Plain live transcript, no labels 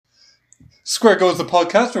Square Goes the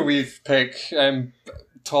podcast where we pick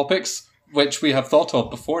topics which we have thought of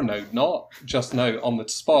before now, not just now on the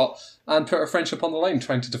spot, and put our friendship on the line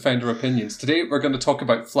trying to defend our opinions. Today we're going to talk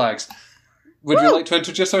about flags. Would we like to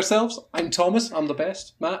introduce ourselves? I'm Thomas, I'm the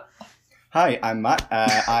best. Matt? Hi, I'm Matt.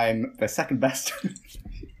 I'm the second best,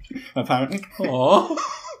 apparently. Aww.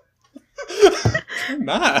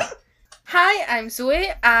 Matt? Hi, I'm Zoe.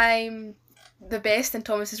 I'm the best and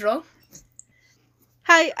Thomas is wrong.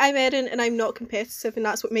 Hi, I'm Erin and I'm not competitive and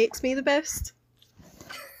that's what makes me the best.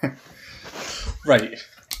 Right.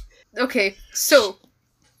 Okay, so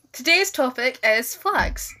today's topic is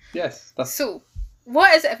flags. Yes. That's... So,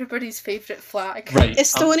 what is everybody's favourite flag? Right.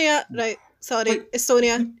 Estonia, right, sorry, Wait.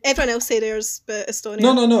 Estonia. Everyone else say theirs, but Estonia.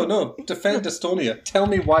 No. Defend Estonia. Tell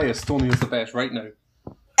me why Estonia is the best right now.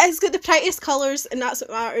 It's got the prettiest colours and that's what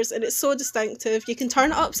matters, and it's so distinctive. You can turn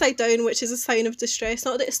it upside down, which is a sign of distress.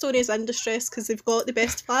 Not that Estonia's in distress because they've got the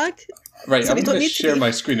best flag. Right, So I'm going to share my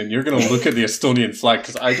screen and you're going to look at the Estonian flag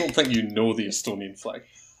because I don't think you know the Estonian flag.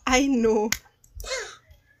 I know.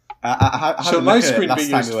 I had Shall a my look at screen it last be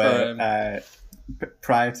time used we were,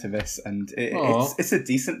 prior to this, and it's a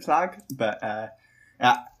decent flag, but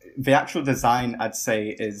the actual design, I'd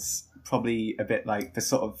say, is probably a bit like the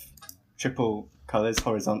sort of triple colours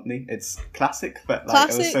horizontally. It's classic, but like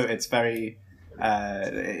Classic. also it's very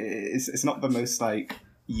it's not the most like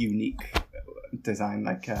unique design.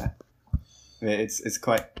 Like it's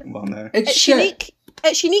quite well known. It's It's shit. unique.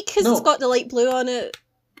 It's unique because No. it's got the light blue on it.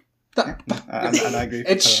 And I agree. with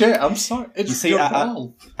It's her. shit, I'm sorry. It's You see, your I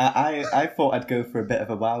ball. thought I'd go for a bit of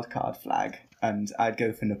a wild card flag, and I'd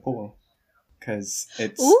go for Nepal because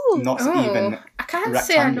it's Ooh. not Oh, even I can't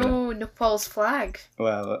say I rectangular. know Nepal's flag.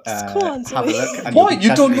 well. Come on, have a Zoe. look, and What? you'll be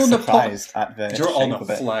You don't know pleasantly Nepal? surprised at the You're on shape a of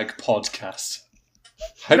it. flag podcast.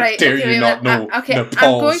 How Right, dare okay, you wait, not know okay,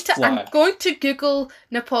 Nepal's flag? I'm going to Google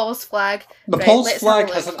Nepal's flag. Nepal's right, let's flag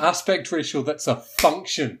have a has look. an aspect ratio that's a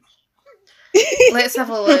function. Let's have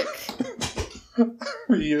a look.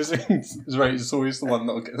 We're using... Right, Zoe's the one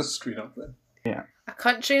that'll get the screen up then. A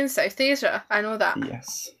country in South Asia. I know that.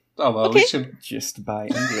 Yes, Oh, well, at Okay. least you... just by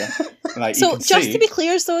India. Like So you can just see, to be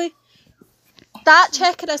clear, Zoe, that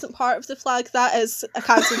checker isn't part of the flag. That is a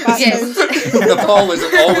cancelled background. Yes. Nepal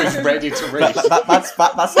isn't always ready to race. that's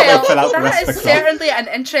how they fill out the Well, rest that of is the club. certainly an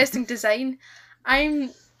interesting design. I'm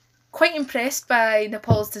quite impressed by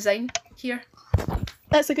Nepal's design here.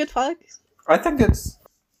 That's a good flag. I think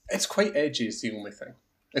it's quite edgy is the only thing.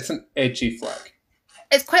 It's an edgy flag.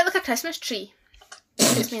 It's quite like a Christmas tree.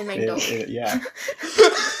 Puts me in mind of. Yeah.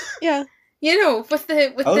 Yeah. You know, with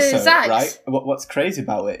the Also, zags. right, what's crazy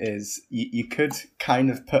about it is you could kind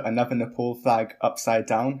of put another Nepal flag upside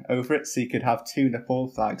down over it, so you could have two Nepal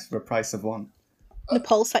flags for the price of one.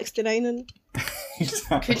 Nepal 69 and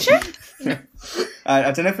Could you?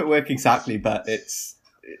 I don't know if it worked exactly, but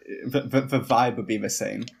the vibe would be the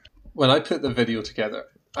same. When I put the video together,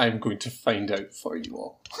 I'm going to find out for you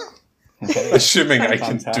all. Assuming I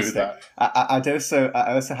can do Fantastic. that.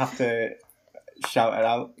 I also have to shout it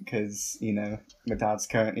out because my dad's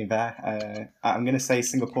currently there. I'm going to say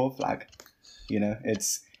Singapore flag.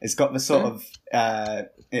 It's got the sort of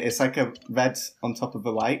it's like a red on top of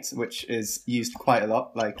a white, which is used quite a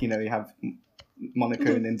lot. Like you have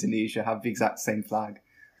Monaco and Indonesia have the exact same flag,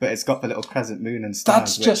 but it's got the little crescent moon and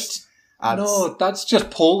stars. That's just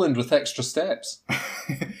Poland with extra steps.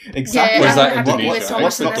 Exactly. Yeah, Or is that I'm happy Indonesia? with Thomas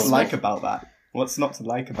What's on not this to one. like about that? What's not to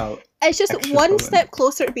like about it's just Extra one Poland. step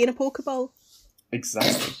closer to being a Pokeball.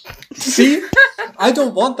 exactly? See? I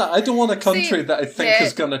don't want that. I don't want a country See, that I think yeah.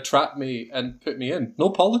 is going to trap me and put me in. No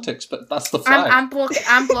politics, but that's the flag.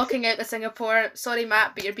 I'm blocking out the Singapore. Sorry,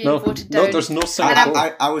 Matt, but you're being no, voted down. no, there's no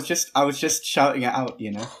Singapore. I was just shouting it out.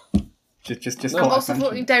 Just. No. I'm caught also attention.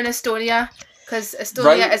 voting down Estonia because Estonia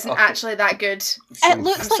Right, isn't okay. actually that good. It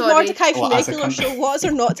looks I'm like sorry. Mordecai from Well, the as a regular country- show. What is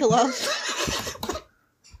there not to love?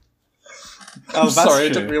 Oh, I'm that's sorry, I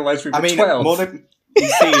true. didn't realise we were I mean, 12. you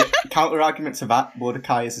see, counter argument to that,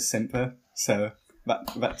 Mordecai is a simper, so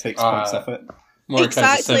that takes points off it. Mordecai's a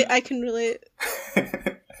Exactly, simp. I can relate.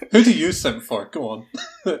 Who do you simp for? Go on.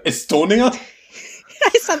 Estonia? I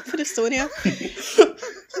simp for Estonia.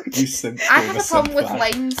 You simp I for have the a problem with simp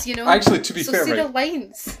lines, you know. Actually, to be so fair, see right. the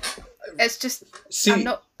lines. It's just See,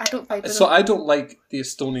 I don't vibe with so them. I don't like the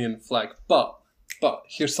Estonian flag, but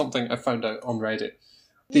here's something I found out on Reddit.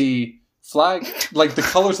 The flag, like the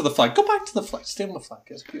colours of the flag, go back to the flag, stay on the flag.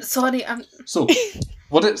 It's beautiful. Sorry, I'm So,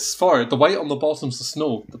 what it's for, the white on the bottom's the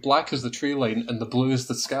snow, the black is the tree line, and the blue is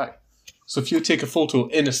the sky. So if you take a photo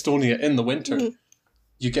in Estonia in the winter,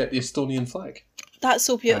 you get the Estonian flag. That's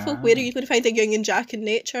so beautiful. Where are you going to find a Union Jack in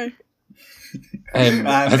nature?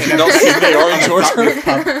 Have you not seen the orange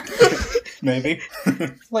order? Maybe.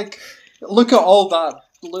 Like, look at all that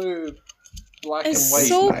blue, black It's and white.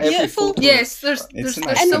 so in every beautiful. photo. Yes, there's It's a there's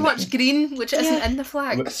nice so image. much green which isn't in the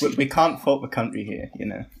flag. We can't fault the country here, you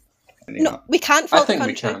know. No, we can't I fault the think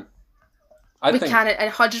we country. can. I We think. can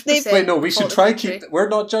and 100%. Wait, no, we should fault the try country. keep. We're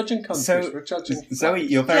not judging countries. So, we're judging. Zoe,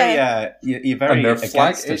 flags. you're very, you're very And their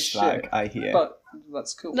flag against is this flag, shit. I hear. But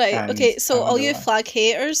that's cool. Right, And okay, so I all wonder you why. flag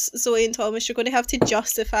haters, Zoe and Thomas, you're going to have to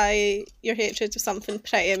justify your hatred of something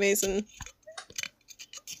pretty amazing.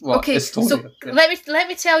 Well, Okay, Estonia. so let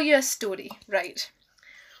me tell you a story, right?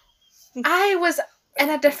 I was in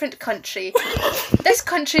a different country. This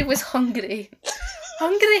country was Hungary.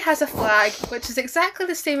 Hungary has a flag which is exactly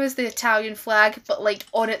the same as the Italian flag, but like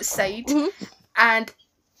on its side. Mhm. And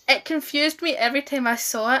it confused me every time I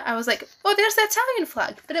saw it. I was like, oh, there's the Italian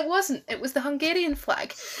flag. But it wasn't. It was the Hungarian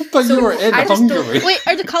flag. But so you were in I just don't- Hungary. Wait,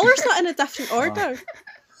 are the colours not in a different order?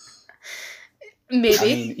 Maybe. I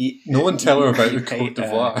mean, No one tell her about you the Côte hate,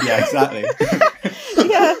 d'Ivoire. yeah, exactly.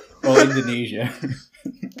 Yeah. Or Indonesia.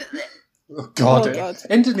 Oh, God. Oh, God.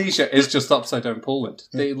 Indonesia is just upside down Poland.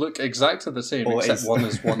 They look exactly the same, Or except is- one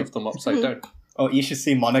is one of them upside down. Oh, you should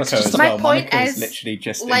see Monaco That's just- as My well. point Monaco is, is literally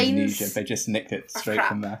just lines Indonesia. They just nicked it are straight crap.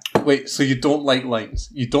 from there. Wait, so you don't like lines?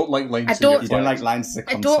 You don't like lines I in your don't- You don't flag? like lines as a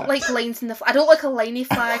I concept. don't like lines in the I don't like a liney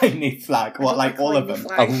flag. Liney flag. What, don't like like all of liney them?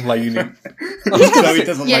 flag. A line. Zoe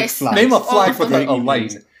doesn't like Yes. flags. Name a All flag of them. without a Really line.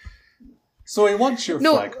 means- So he wants your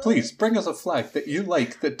No. flag. Please bring us a flag that you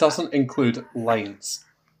like that doesn't include lines.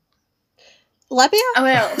 Libya? Oh,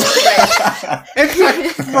 well, right.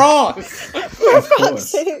 It's a France. Of For fuck's course.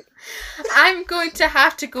 sake. I'm going to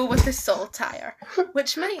have to go with the saltire,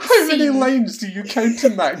 which might How many seem... lines do you count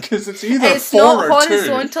in that? Because it's either It's 4 not or 2.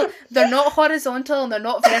 horizontal. They're not horizontal and they're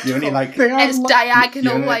not vertical. You only like They are It's li-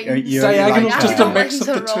 diagonal you only- lines. you only Diagonal, like, just a Diagonal mix of lines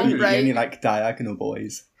the are all two. You right. only like diagonal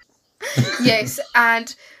boys. Yes,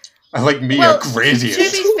 and I like me well, a gradient.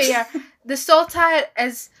 to be fair, the saltire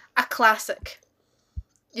is a classic.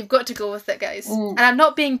 You've got to go with it, guys. Mm. And I'm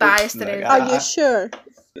not being biased in Look, anything. Are you sure?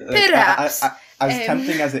 Perhaps. As Um,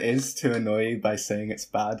 tempting as it is to annoy you by saying it's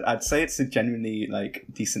bad, I'd say it's a genuinely like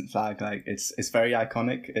decent flag. Like it's very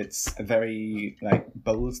iconic. It's a very like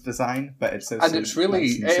bold design, but it's also And it's really,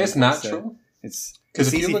 nice and it is simple, so natural. it's Because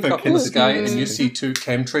if easy you look for up in the kids to sky do. and you see 2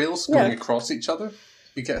 chemtrails Yeah. going across each other,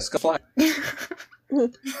 you get a sky flag.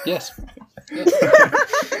 Yes.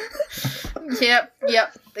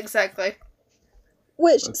 Yep, exactly.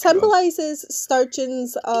 Which Oh, God. symbolises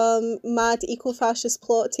Sturgeon's mad eco-fascist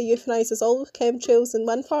plot to euthanise us all with chemtrails and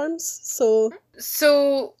wind farms. So,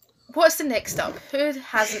 So, what's the next up? Who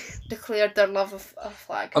hasn't declared their love of a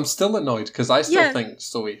flag? I'm still annoyed because I still Yeah. think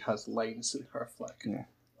Zoe has lines in her flag. Yeah.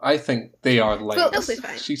 I think they are lines. Well, that'll be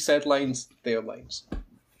fine. She said lines, they are lines.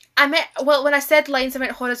 I meant, well, when I said lines, I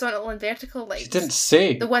meant horizontal and vertical lines. She didn't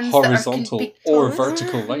say The ones that are horizontal can be- or Thomas?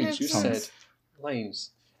 vertical lines. You Thomas. said lines.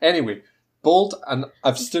 Anyway, bold, and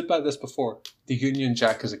I've stood by this before. The Union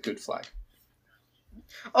Jack is a good flag.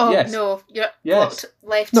 Oh, Yes. no. You're Yes.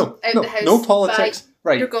 left No, out no, the house. no politics. Bye.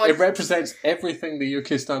 Right, You're gone. it represents everything the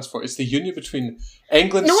UK stands for. It's the union between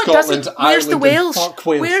England, No, it Scotland, doesn't. Where's Ireland, the Welsh? and fuck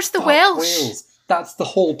Wales. Where's the Fuck Welsh? That's the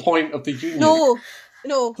whole point of the union. no.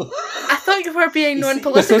 I thought you were being You see, This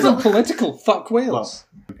non-political. isn't political. Fuck Wales.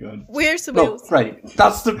 Oh, God. Where's the No, Wales? right.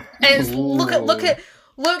 That's the. It's,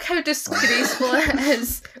 look how disgraceful it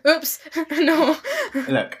is. Oops. No.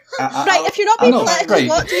 Look, Right, if you're not being No, political, right.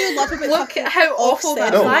 what do you love about Look fucking at how awful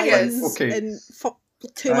that offset flag lines is. Okay. and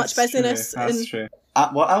too much busyness? That's and true.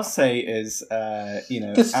 What I'll say is, This-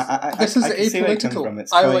 this this is apolitical.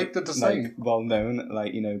 I like the design. Like, well known,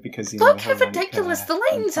 like because Look the how whole, like, ridiculous the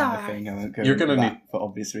lines kind of are. Thing. I won't go You're into gonna that need- for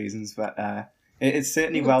obvious reasons, but it's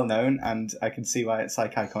certainly well known, and I can see why it's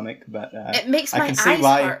like iconic. But It makes I my can see eyes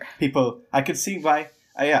why hurt. people. I can see why.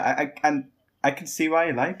 I can see why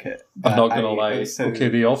you like it. I'm but not gonna I lie. also- Okay,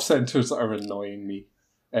 the off centers are annoying me.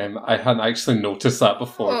 I hadn't actually noticed that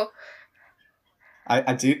before. Oh,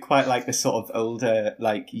 I do quite like the sort of older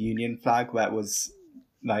like Union flag where it was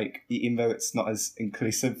like even though it's not as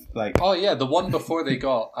inclusive like Oh yeah, the one before they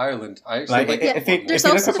got Ireland. I actually like like if, that if, one. you, There's if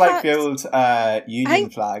you look also at the like the fact- old Union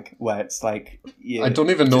flag where it's like I don't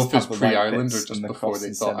even know if just it's have the right pre-Ireland or bits just and the before cross they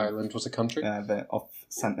instead thought of, Ireland was a country. the off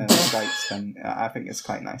centre stripes, then I think it's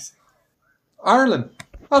quite nice. Ireland.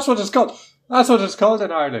 That's what it's called. That's what it's called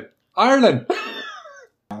in Ireland. Ireland.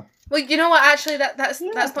 well, you know what? Actually, that's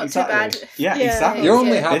not Exactly. too bad. Yeah, Yeah. exactly. You're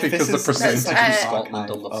only Yeah. happy This because the is- percentage this of is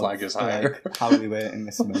Scotland on the of, flag is higher. like, how we were in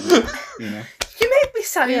this moment, you know. You make me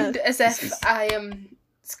sound Yeah. as This if is- I am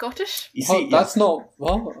Scottish. You Well, see, that's not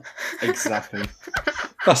well. exactly.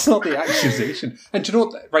 That's not the accusation. And do you know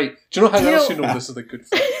what? Right? Do you know how You else know- you know this is a good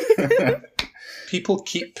flag? People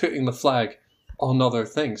keep putting the flag on other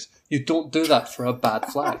things. You don't do that for a bad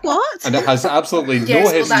flag. What? And it has absolutely Yes, no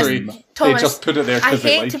well, that's- history. They Thomas, just put it there I because they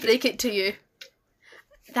hate like to it. break it to you.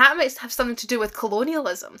 That might have something to do with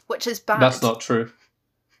colonialism, which is bad. That's not true.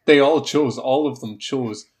 All of them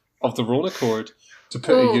chose, of their own accord, to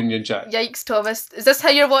put Oh, a Union Jack. Yikes, Thomas. Is this how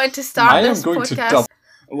you're wanting to start I am this going to podcast? double-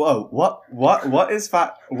 Whoa, what is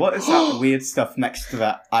that? What is that weird stuff next to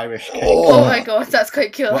that Irish cake? Oh my god, that's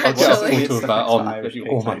quite cool, What- I'll get a actually. Weird photo of stuff that next to on. Irish Oh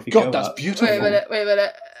cake, my if you go god, that's up. beautiful. Wait a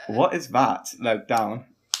minute. What is that? Like down.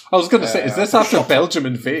 I was going to say, is this after Belgium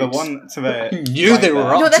invades? The one to the. I knew they were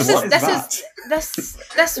there. up No, to this what is that?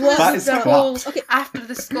 this was That is the crap. whole Okay. after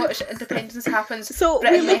the Scottish independence happens. So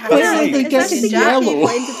Britain we may look have Where a are they Union getting Jack. yellow?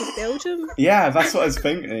 blended with Belgium. Yeah, that's what I was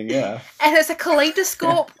thinking. Yeah. And it's a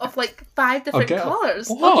kaleidoscope of like 5 different Okay. colours.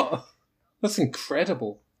 What? That's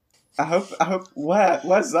incredible. I hope.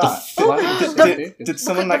 Where's that? flag Did, of did, St. David. did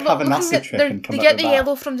someone Look like at- have a looking NASA at trip their- and come They up get with the that?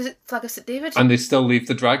 yellow from the flag of St David. And they still leave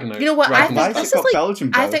the dragon out. You know what, I Dragon think Why is has this it is got like-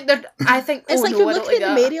 Belgium? I though? think they're. I think. It's oh, like no, you're I don't looking like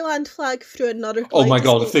at the that. Maryland flag through another. Oh my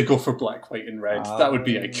god, if kaleidoscope. they go for black, white, and red, that would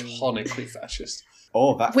be Oh. iconically fascist.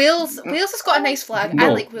 Oh, that. Wales has got a nice flag. I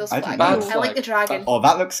No, like Wales I flag. don't I know. like the dragon. Oh,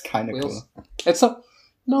 that looks kind of Wales. cool. It's a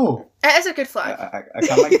no. It is a good flag. I kind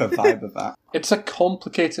of like the vibe of that. It's a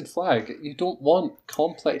complicated flag. You don't want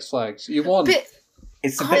complex flags. You want But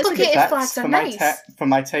It's a bit Complicated complex flags are for my nice. for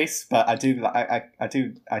my taste, but I do like It's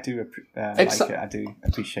it. I do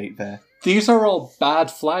appreciate the. these are all bad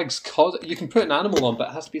flags. Cause you can put an animal on, but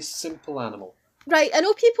it has to be a simple animal. Right, I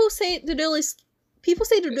know people say the rule is. People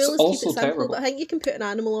say the It's rule is also keep it simple, terrible. but I think you can put an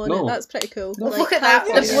animal on No. it. That's pretty cool. No. look at that.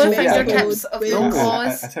 yeah, The yeah, blue yeah, fingertips yeah. of the No.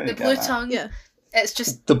 claws, I totally the get blue that. tongue. Yeah. It's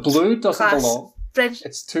just The blue doesn't Class. belong. French.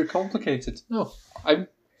 It's too complicated. No, I'm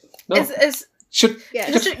no. It's Should Yeah.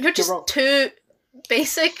 you're just wrong. too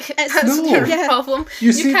basic. It's- That's No. your Yeah. problem.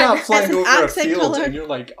 You see can't- that flying it's an over a accent field, colour. and you're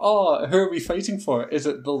like, "Oh, who are we fighting for? Is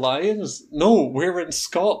it the lions? No, we're in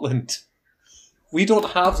Scotland. We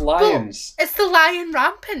don't have lions. It's the lion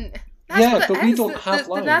rampant. That's yeah, what it but we is. don't The- have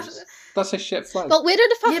the lions. nat- That's a shit flag. Well, where are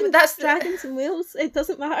the fucking but that's- dragons in Wales? It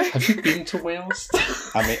doesn't matter. Have you been to Wales?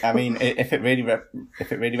 I mean, if it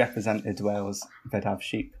really represented Wales, they'd have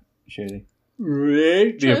sheep, surely.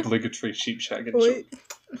 Right? The True. obligatory sheep shagging Wait. joke.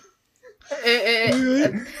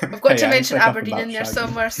 I've got Hey, to I mention pick up Aberdeen about in there shagging.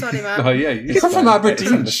 somewhere. Sorry, Oh man. yeah, you're It's from fine.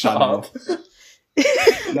 Aberdeen. It's Shut up.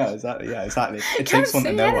 No, exactly. Yeah, exactly. It Can't takes one to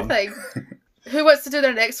say know one. anything. Who wants to do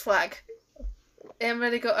their next flag?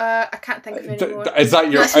 Anybody got? I can't think of any more. Is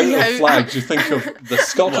that your That's out me of out. flags? You think of the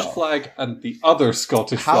Scottish Well. flag and the other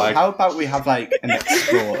Scottish flag. How about we have like an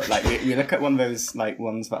explore? Like we look at one of those like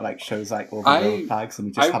ones that like shows like all the I- world flags, and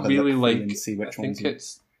we just I have a really look like. through and see I which think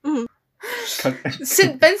ones. it's.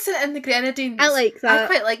 St Vincent and the Grenadines. I like I that.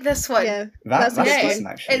 quite like this one. Yeah, That's that's yeah, decent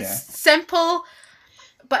actually. It's simple,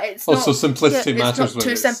 but it's Oh, not. so simplicity yeah, it's matters. not when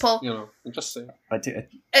too it's, simple. You know, I'm just saying. I do.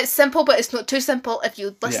 It's simple, but it's not too simple if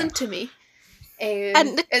you listen Yeah. to me.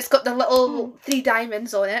 And the- It's got the little 3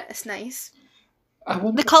 diamonds on it. It's nice. I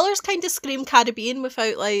wonder. the colours kind of scream Caribbean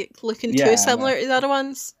without like looking Yeah, too similar to the other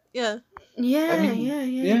ones. Yeah. Yeah, I mean,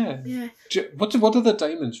 yeah. What do the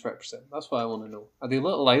diamonds represent? That's what I want to know. Are they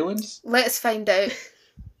little islands? Let's find out.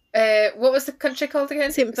 What was the country called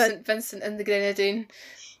again? Saint Vin- St Vincent and the Grenadines.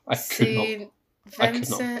 I could not. Saint I could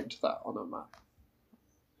not Vincent. put that on a map.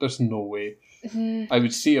 There's no way. Mhm. I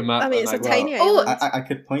would see a map. I mean, and it's I a would- tiny Oh, island. I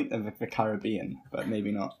could point at the Caribbean, but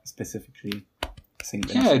maybe not specifically. St.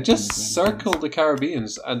 Yeah, Vincent just and the circle the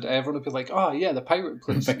Caribbeans, and everyone would be like, "Oh yeah, the pirate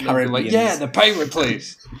place." The And they'll be like, Caribbeans. yeah, the pirate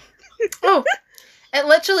place. Oh, it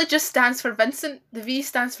literally just stands for Vincent. The V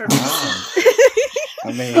stands for Vincent. Wow.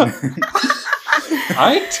 I mean,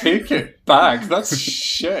 I take it back. That's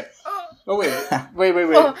shit. Oh wait.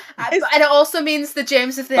 Oh, and it also means the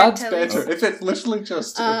James of the That's Antilles. better. If it's literally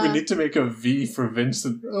just we Uh. need to make a V for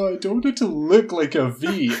Vincent. Oh, I don't want it to look like a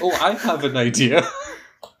V. Oh, I have an idea.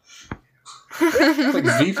 Like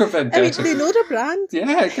V for I mean, Vendetta. they know their brand. Yeah,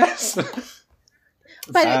 I guess.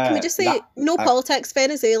 But can we just say no that- politics?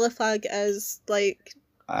 Venezuela flag is like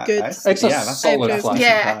good. It's a that's solid that's flag. a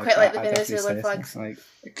Yeah, I flag. quite like the I'd definitely Venezuelan say flags. so. Like,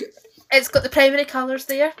 It's got the primary colours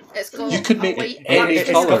there. It's got You could a make white, it any It's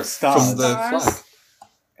black, got colour stars. from the Stars. flag.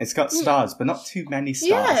 it's got stars, but not too many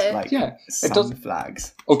stars. Yeah. Like Yeah, some does-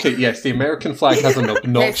 flags. Okay, yes, the American flag has an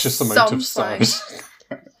obnoxious There's amount some of stars.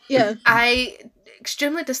 Yeah. I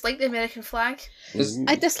extremely dislike the American flag. Is-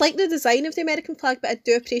 I dislike the design of the American flag, but I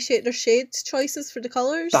do appreciate their shade choices for the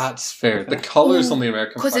colours. That's fair. The colours Oh, on the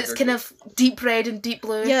American Because flag it's are kind good. of deep red and deep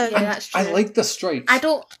blue. Yeah. Yeah, And that's true. I like the stripes. I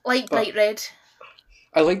don't like bright red.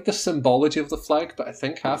 I like the symbology of the flag, but I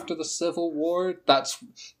think after the Civil War, that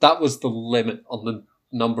was the limit on the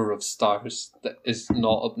number of stars that is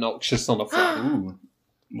not obnoxious on a flag. Ooh.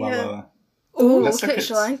 Well, Yeah. Oh, Let's look look at at-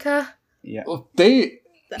 Sri Lanka. yeah. Well, they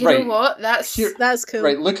You right know what? That's here. That's cool.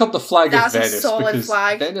 Right, look up the flag That's a of Venice solid because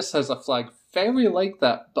flag. Venice has a flag very like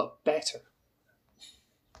that, but better.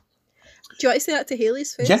 Do you want to say that to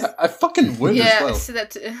Haley's face? Yeah, I fucking would yeah. as well. So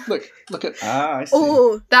that Look at Ah, I see.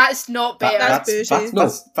 Oh, that's not better. That's bougie.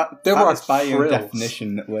 There were that's by your frills.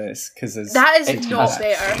 definition worse because That is it not has-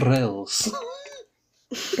 better. frills.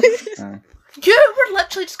 You were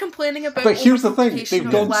literally just complaining about. But here's the thing: overcomplication they've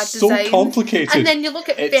of gone flag so design, complicated. and then you look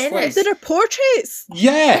at It's Venice. there are portraits.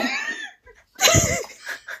 Yeah.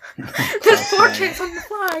 There's portraits on the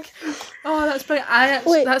flag. Oh, that's brilliant.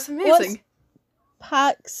 Wait, that's amazing.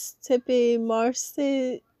 Pax to be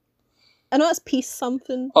Marcy. I know it's peace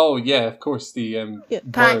something. Oh yeah, of course the Yeah.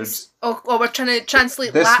 bird. Pax. Oh, we're trying to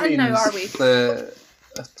translate This Latin means now, are we? the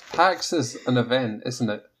PAX is an event, isn't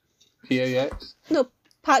it? PAX. No,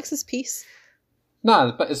 Pax is peace.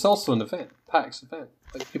 Nah, but it's also an event. PAX event.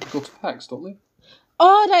 Like people go to PAX, don't they?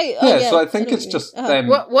 Oh right. Oh, Yeah, so I think know it's what you just mean. them.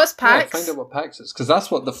 What's Yeah, Pax? find out what PAX is, because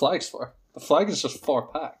that's what the flag's for. The flag is just for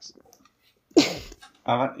PAX.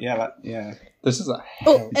 yeah. This is a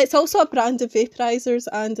Oh, hell. it's also a brand of vaporizers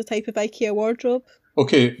and a type of IKEA wardrobe.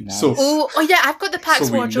 Okay, Nice. so Oh yeah, I've got the Pax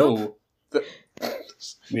so we wardrobe. know that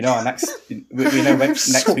We know our next. We know next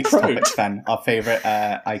So week's proud. topic. Then our favorite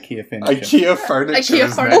IKEA furniture. IKEA furniture IKEA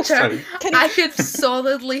is next furniture. time. I could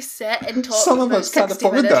solidly sit and talk. Some of for us can't 60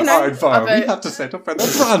 afford minutes that hardware. We about- have to set up in a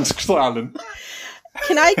brand, Alan.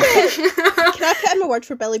 Can I put in my word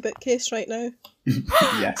for Billy Bookcase right now?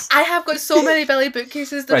 Yes. I have got so many Billy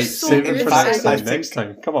bookcases. They're Right, so save good. it for I- next I time. think- Next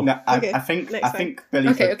time, come on. No, Okay, I think next Billy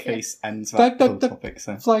Okay, Bookcase ends Dun, that dun, whole dun. topic.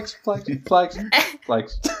 So Flags, flags, flags,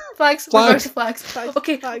 flags. Flags. Flags. Reverse flags. Flags,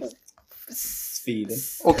 Okay. flags. Sweden.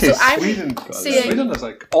 Okay, So I'm Sweden. saying- Sweden is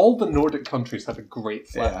like all the Nordic countries have a great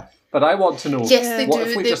flag, Yeah. but I want to know. Yes, they what do.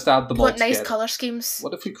 if we They just add them all want nice together? colour schemes.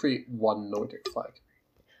 What if we create one Nordic flag?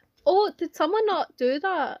 Oh, did someone not do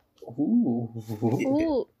that? Ooh.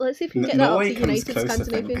 Oh, let's see if we can get that up Norway to comes United close. I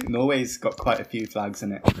Scandinavian. think Norway's got quite a few flags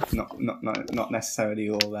in it. Not necessarily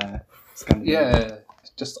all Scandinavian. Yeah,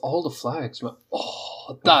 just all the flags. Man.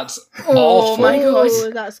 Oh, that's Oh awful. my God.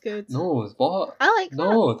 Oh, that's good. No, what? I like that.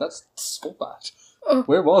 No, that's so bad. Oh.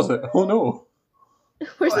 Where was it? Oh no.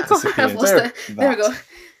 Where's the Oh, colour? I've lost There. it. There we go. That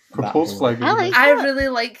Proposed whole- flag. I like I that. really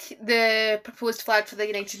like the proposed flag for the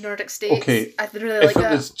United Nordic States. Okay, I really If like it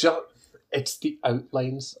that. was just, it's the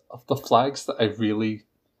outlines of the flags that I really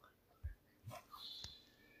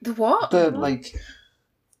The what? the like.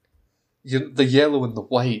 The yellow and the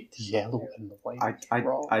white. The yellow and the white.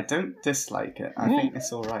 Wrong. I don't dislike it. I think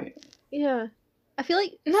it's all right. Yeah. I feel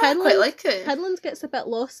like No, I quite like it. Finland gets a bit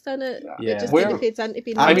lost in it. Yeah. It just Where- kind of fades into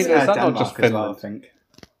being I mean, nice. is that not Denmark just as well, I Finland? think.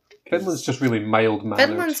 Finland's just really mild mannered.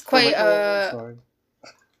 Finland's quite, Sorry.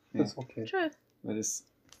 Yeah. That's okay. True. It is.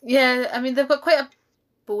 Yeah, I mean they've got quite a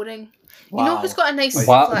boring. You know Wow. who's got a nice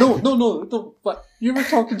Wow. flag? No. But you were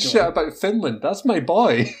talking shit about Finland. That's my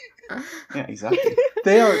boy. Yeah, exactly.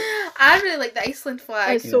 They are. I really like the Iceland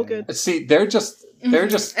flag. It's so Yeah. good. See, they're just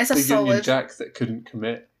It's a the Union solid. Jack that couldn't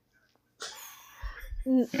commit.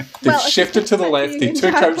 Well, They've if you shifted to the pick left. They Union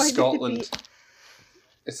took Jack, out why did they Scotland. beat-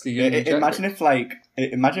 It's the Union Jack.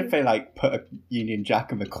 Imagine if they like put a Union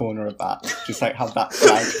Jack in the corner of that, just like have that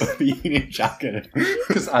flag of the Union Jack in it.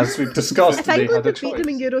 Because as we've discussed, If they England had a had beat them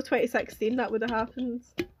in choice. Euro 2016, that would have happened.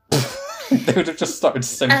 They would have just started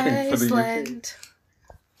simping for the UK. Iceland.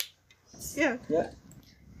 Yeah.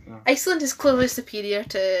 Iceland is clearly superior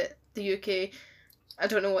to the UK. I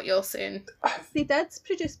don't know what you're saying. They did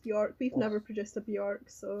produce Bjork. We've never produced a Bjork,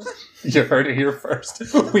 so... You heard it here first.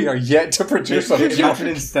 We are yet to produce a Imagine Bjork.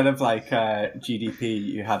 instead of like GDP,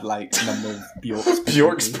 you had like number of Bjorks. per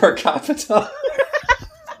Bjorks GDP. per capita.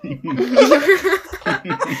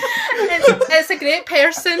 It's a great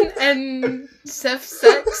person in Civ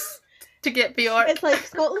 6 to get Bjork. It's like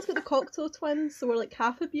Scotland's got the Cocteau twins, so we're like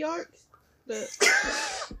half a Bjork. But...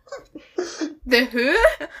 The Who?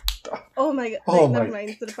 Oh my god. Oh Never my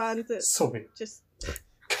mind. The band that Sorry. just...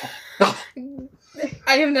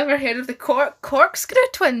 I have never heard of the Corkscrew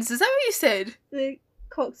twins. Is that what you said? The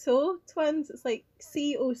Cocteau twins, it's like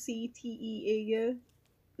Cocteau.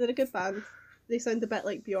 They're a good band. They sound a bit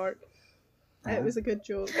like Bjork. It was a good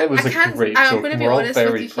joke. It was I a can't- great I'm joke. gonna be We're all honest with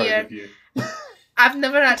very you proud here. of you. I've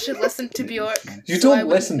never actually listened to Bjork. You so I don't wouldn't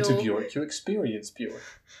listen know. to Bjork, you experience Bjork.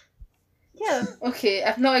 Yeah. Okay,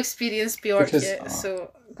 I've not experienced Bjork Because- yet,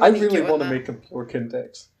 so... I I'll make really you on want to that. make a Bjork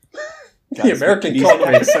index. The Guys, American these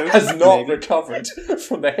economy episodes, has not maybe. recovered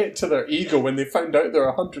from the hit to their ego when they found out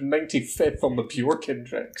they're 195th on the Bjork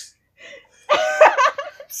index.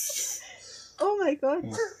 Oh my god.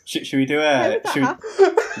 Should we do How a? did that Should we,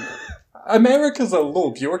 happen? America's a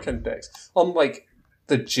low Bjork index. Unlike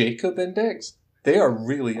the Jacob index, they are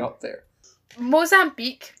really up there.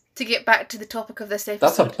 Mozambique, to get back to the topic of this That's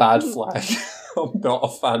a episode. bad flag. I'm not a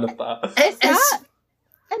fan of that. Is It's- that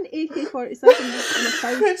an AK-47 in a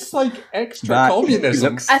south? It's like extra that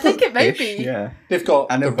communism. looks I think it might ish, be. Yeah, They've got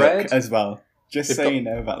and the a book red. as well. Just They've so got- you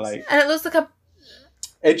know that, like, And it looks like a...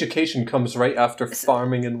 Education comes right after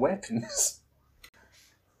farming and weapons.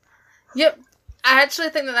 Yep. I actually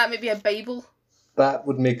think that might be a Bible. That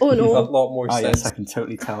would make Oh, no. a lot more oh sense. yes, I can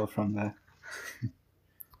totally tell from the.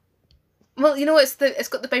 Well, you know, it's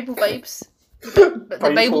got the Bible vibes. But the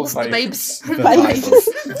Bible Bibles, the vibes. babes. The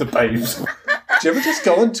Vibes. The babes. Do you ever just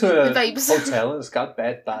go into a The babes. hotel and it's got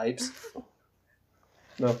bad vibes?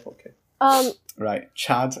 No, okay. Right,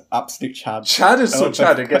 Chad, absolute Chad. Chad is so Oh,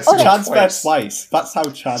 Chad, it gets Chad's twice. best twice. That's how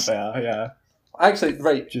Chad they are. Yeah, Actually,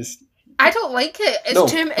 right. just I don't like it. It's No,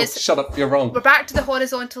 too... no, It's, shut up, you're wrong. we're back to the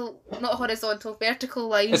horizontal... Not horizontal, vertical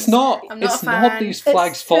lines. It's not. I'm not It's a not fan. these It's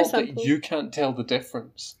flags' very fault that simple. you can't tell the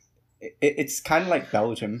difference. it's kind of like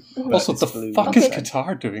Belgium. but Also, it's the blue fuck is instead.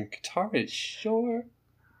 Qatar doing? Qatar is sure.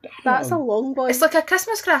 That's a long boy. It's like a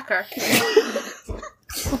Christmas cracker.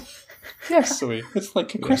 Yes, Zoe. It's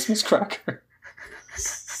like a Christmas cracker.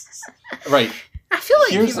 Right. I feel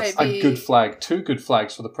like Here's you might a be... good flag. Two good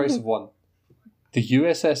flags for the price of one. The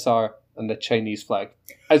USSR and the Chinese flag.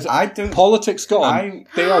 As I don't. politics gone,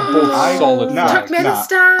 they are both I- solid no, flags.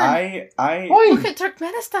 Turkmenistan! I Look at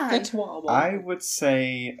Turkmenistan! That's what I want. I would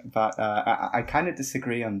say that I kind of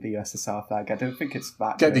disagree on the USSR flag. I don't think it's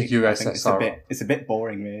that. Get the great. I think USSR. It's a bit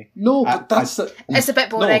boring, really. No, I- but that's the... It's a bit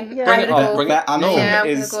boring. No, Yeah. I'm bring it gonna up. go. Bring But it. Anthem No, Yeah, I'm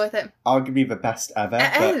gonna is go with it. arguably the best ever.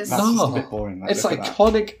 It but is. That's just No. a bit boring. Like, it's look at that.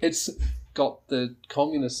 iconic. It's got the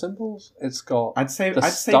communist symbols. It's got... I'd say The the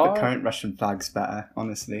star? current Russian flag's better,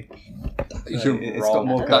 honestly. You're it's got wrong.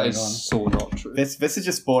 more That going is on. so not true. This is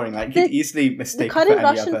just boring. Like The- you could easily The mistake it for current any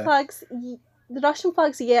Russian other. flags, the Russian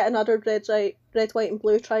flags, yet another red, white, and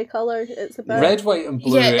blue tricolour. It's a bit. Red, white, and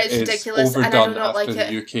blue Yeah, it's is ridiculous, and I do overdone not after like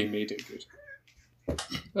the it. UK made it good.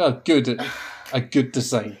 Well, a good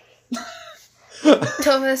design.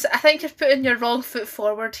 Thomas, I think you're putting your wrong foot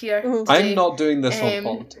forward here. Mhm. I'm today. not doing this on Um,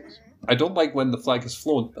 politics. I don't like when the flag is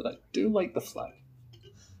flown, but I do like the flag.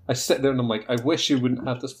 I sit there and I'm like, I wish you wouldn't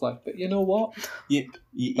have this flag, but you know what? You,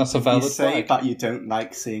 That's a valid You say flag. that you don't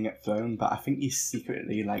like seeing it flown, but I think you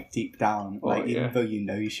secretly, like deep down, Oh, like yeah. even though you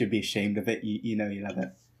know you should be ashamed of it, you know you love it.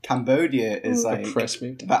 Cambodia is like Oppress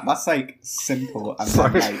me. that's like simple, and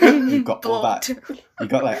Sorry. then like you've got all that. Blocked. You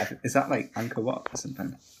got like is that like Angkor Wat or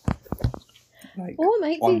something? Like Oh, it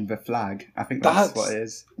might be. on the flag, I think that's what it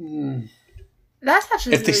is. That's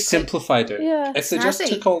actually If they really quick. simplified it, Yeah. if they just Snazzy.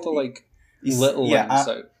 took all the like You s- little yeah, lines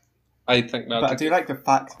out, I think that. But I do like the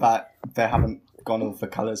fact that they haven't gone all the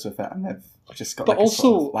colours with it, and they've just got But like a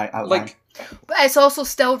sort also, of, like outline. like, But it's also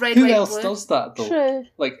still red, who white, else blue. does that though? True.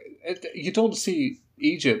 Like, you don't see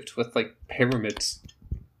Egypt with like pyramids,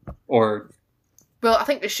 or Well, I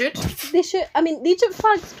think they should. They should. I mean, the Egypt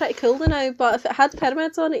flag's pretty cool now, but if it had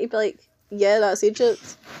pyramids on it, you'd be like, yeah, that's Egypt.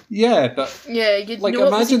 yeah, but Yeah, you'd like know it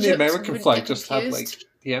was imagine the Egypt, you American wouldn't flag get just had like confused.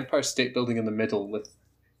 the Empire State Building in the middle with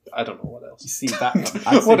I don't know what You else. see that? I'd say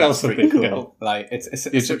What that's else have pretty they cool. got? Like it's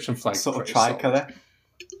The Egyptian flag sort of pretty solid. tricolour,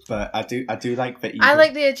 but I do like the. I Egypt-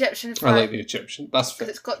 like the Egyptian I flag. like the Egyptian. That's fair.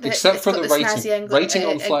 It's got the, Except it's for got the snazzy writing. angle- Writing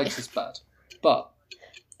on flags is bad, but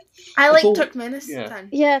I like although- Turkmenistan.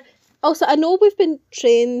 Yeah. Also, I know we've been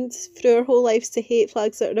trained through our whole lives to hate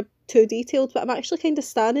flags that are too detailed, but I'm actually kind of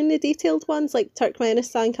standing the detailed ones, like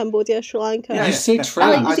Turkmenistan, Cambodia, Sri Lanka. Yeah. you say I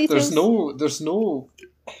trend. like the There's no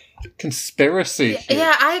conspiracy. here.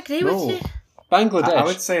 Yeah, I agree No. with you. Bangladesh. I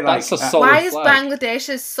would say, like, that's a solid Why is flag.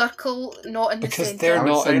 Bangladesh's circle not in the Because centre? they're I would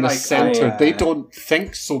not say, in the like, centre. I, They don't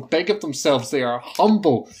think so big of themselves. They are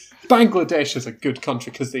humble. Bangladesh is a good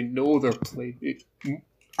country because they know their place.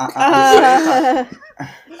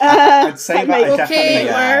 I'd say that I Okay, definitely.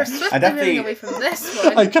 we're I swiftly definitely. moving away from this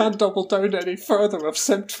one. I can't double down any further. I've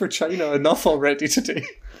simped for China enough already today.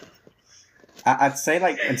 I'd say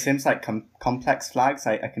like in terms of, like complex flags,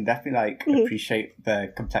 I can definitely like appreciate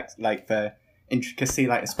the complex, like the intricacy,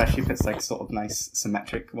 like especially if it's like sort of nice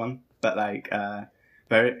symmetric one. But like,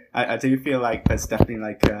 I do feel like there's definitely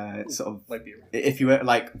like sort of Liberia. if you were to,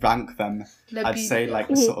 like rank them, I'd say Liberia.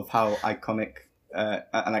 like sort of how iconic and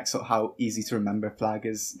like sort of how easy to remember a flag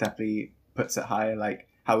is definitely puts it higher. Like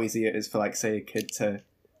how easy it is for like say a kid to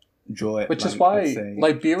draw it, Which like, is why I'd say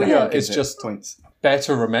Liberia definitely is gives it just points.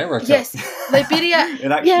 better America. Yes, Liberia.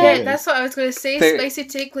 It actually Yeah, is. that's what I was going to say. They- Spicy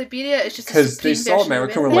take Liberia is just a Because they supreme saw version of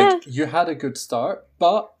America and were Yeah. like, you had a good start,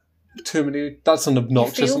 but too many, that's an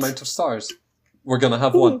obnoxious failed. amount of stars. We're going to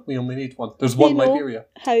have one. We only need one. There's one They know Liberia.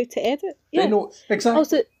 how to edit. Yeah. They know exactly.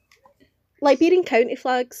 Also, Liberian county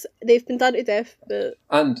flags, they've been done to death, but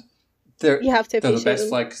And they're, you have to they're the appreciate best them.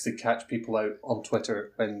 flag because they catch people out on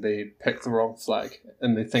Twitter when they pick the wrong flag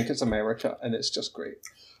and they think it's America, and it's just great.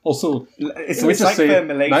 Also, It's, can we it's just like say the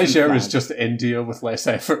Malaysian Niger flag. is just India with less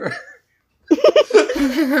effort?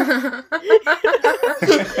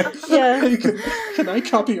 Yeah. Hey, can I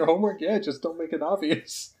copy your homework? Yeah, just don't make it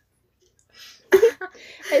obvious.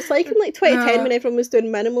 It's like in like 2010 No. when everyone was doing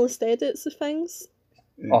minimalist edits of things.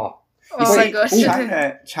 Oh, Oh my Wait, gosh.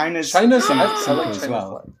 China's China's something I like as China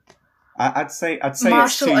well. flag. I'd say Marshall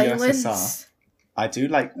it's to Islands. USSR. I do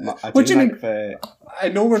like What do you mean? the I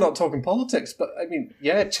know we're not talking politics, but I mean,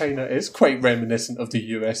 yeah, China is quite reminiscent of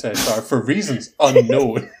the USSR for reasons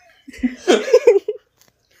unknown.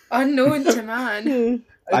 Unknown to man. Hmm.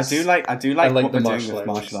 I do like I like what the we're Marshall doing with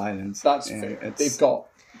Islands. Marshall Islands. That's Yeah, fair. it's- They've got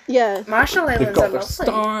Yeah. Marshall they've Islands got are their lovely.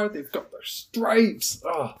 star, they've got their stripes.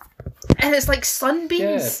 Oh, And it's like yeah,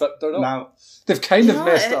 sunbeams. but they're not. now. They've kind of No,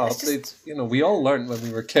 messed it it's up. just- They, we all learned when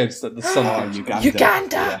we were kids that the sun. Oh, Uganda.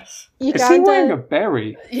 Uganda! Yes. Is he wearing a Uganda.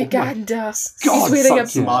 berry? Uganda. God, He's wearing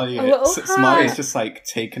fuck you. Somalia, A little Somalia's hat. just like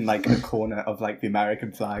taken like a corner of like the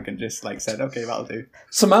American flag and just like said, okay, that'll do.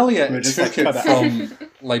 Somalia We're just, took like, it cut from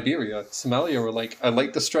Liberia. Somalia were like, I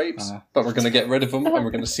like the stripes, but we're going to get rid of them and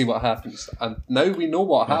we're going to see what happens. And now we know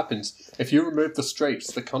what happens. If you remove the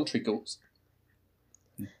stripes, the country goes.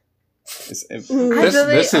 Mm. I This-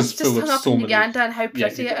 really, this I'm is just full hung of up so in many- Uganda and how Yeah,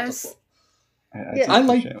 pretty it Uganda's is. Yeah. I do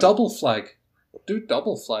like appreciate double flag. Do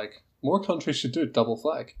double flag. More countries should do double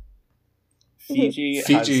flag. Fiji,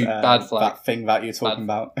 Fiji, has, bad flag. that thing that you're talking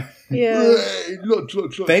about. Yeah.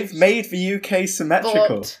 They've made the UK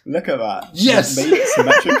symmetrical. But- Look at that. Yes! They've made it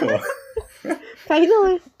symmetrical.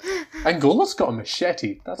 Finally. Angola's got a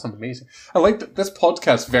machete. That's amazing. I like that this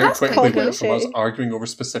podcast very That's quickly quite went from us machete. arguing over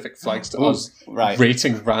specific flags to Ooh, us right.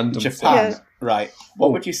 rating random Japan. flags. Right.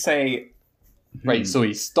 What would you say? Right,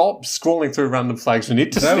 Zoe, stop scrolling through random flags. We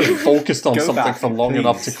need to No. stay focused on Go something back, for long please.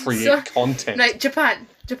 enough to create So- content. Right, Japan.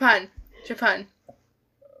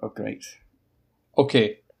 Oh, great.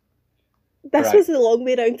 Okay, This Right. was the long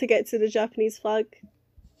way round to get to the Japanese flag.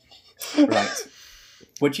 Right.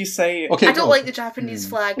 Would you say? okay. I don't no, like the Japanese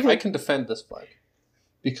flag. I can defend this flag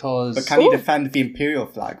because But can you Ooh. defend the imperial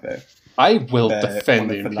flag though? I will the defend one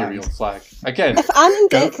the of the imperial lands? flag again. If Ant and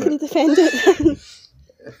Go Dick for can it. defend it.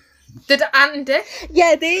 Did Ant and Dick?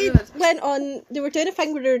 Yeah, they Good. went on. They were doing a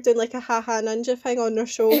thing where they were doing like a haha ninja thing on their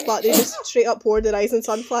show, but they just straight up wore the rising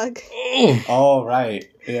sun flag. Oh right.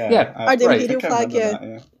 Yeah. Yeah, Or the right. I imperial think I flag, remember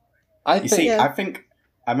yeah. that, I You think see, Yeah. I think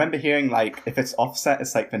I remember hearing like if it's offset,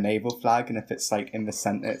 it's like the naval flag, and if it's like in the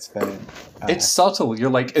center, it's the. it's subtle. You're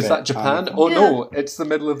like, is the that Japan? army Oh flag. no, it's the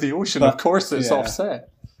middle of the ocean. But- of course, it's yeah. offset.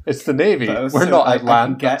 It's the navy. But also, We're not I at can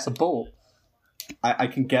land. get- That's a boat. I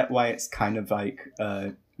can get why it's kind of like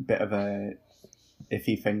a bit of a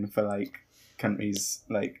iffy thing for like countries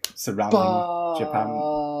like surrounding Japan.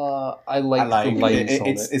 I like, I like the lines on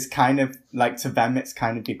it's it. it's kind of like to them it's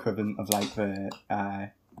kind of the equivalent of like the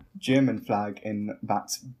German flag in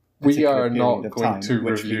that. We particular are period not of going time, to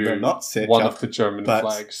which we will review not search one up, of the German but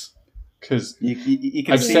flags because You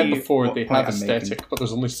can I've see said before what they point have I'm making. aesthetic, but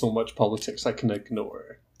there's only so much politics I can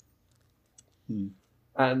ignore. Hmm.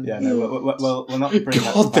 And Yeah, no, we'll not bring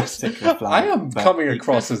up God, that this, particular flag. I am but coming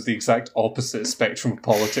across as the exact opposite spectrum of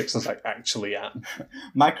politics as I actually am.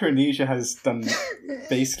 Micronesia has done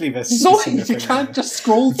basically this. Zoe, similar you thing. can't just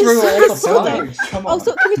scroll through all the So flags. Come on.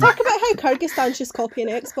 Also, can we talk about how Kyrgyzstan's just copying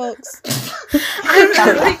Xbox? I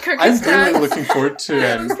really like I'm Kyrgyzstan. really looking forward to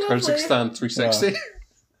That was lovely. Kyrgyzstan 360.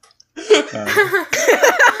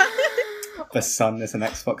 The sun is an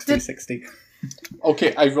Xbox 360.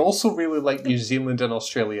 Okay, I also really like New Zealand and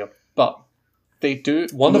Australia, but they do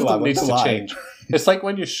one of Ooh, I them needs wonder to why. change. It's like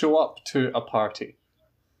when you show up to a party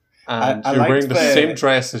and I you're liked wearing the the- same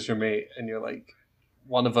dress as your mate, and you're like,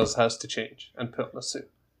 one of us has to change and put on a suit.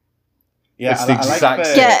 Yeah, It's the exact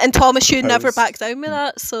same. Yeah, and Thomas, you never Propose. back down with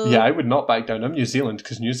that, so... Yeah, I would not back down. I'm New Zealand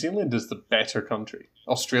because New Zealand is the better country.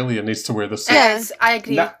 Australia needs to wear the suit. Yeah. Yes, I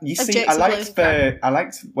agree. You see, I Objectively.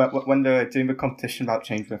 liked when they were doing the competition about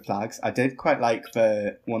changing the flags. I did quite like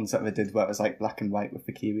the ones that they did where it was like black and white with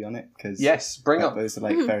the kiwi on it because Yes, bring up. those are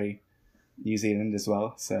like very New Zealand as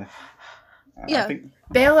well. So Yeah. I think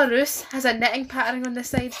Belarus has a knitting pattern on the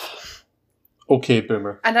side, Okay,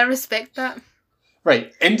 boomer. and I respect that.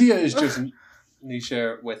 Right, India is just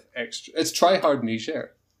Niger with extra. It's try hard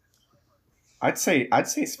Niger. I'd say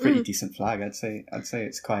it's a pretty decent flag. I'd say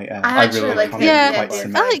it's quite. I actually really like like the Yeah, quite Indian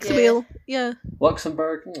symmetrical. I like the flag, wheel, yeah.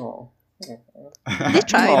 Luxembourg, no. They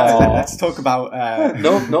tried. Let's talk about.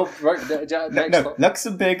 No. Right, next. No,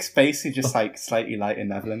 Luxembourg, basically just like slightly lighter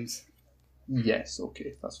Netherlands. Yes.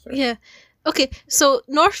 Okay, that's fair. Yeah. Okay, so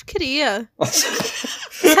North Korea.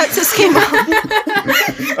 Census came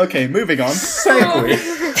out. Okay, moving on. Segue.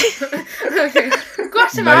 Okay.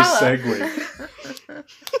 Guatemala. Nice segue.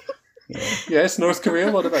 Yes, North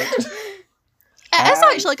Korea. What about? It is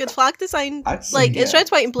actually a good flag design. I'd say, Like, it's yeah. red,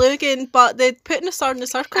 white, and blue again, but they putting a star in the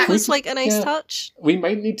circle was like a nice Yeah. touch. We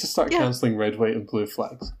might need to start Yeah. cancelling red, white, and blue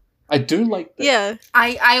flags. I do like that. Yeah.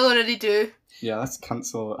 I already do. Yeah, let's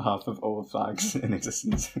cancel half of all flags in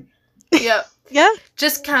existence. Yep. Yeah.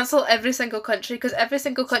 Just cancel every single country, because every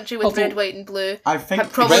single country with Although- red, white, and blue. I think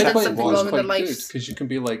Have probably Red, done white, and something blue is wrong in their quite good lives. because you can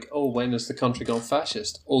be like, oh, when has the country gone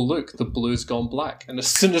fascist? Oh, look, the blue's gone black. And as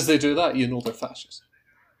soon as they do that, you know they're fascist.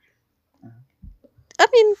 I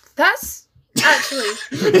mean, That's actually.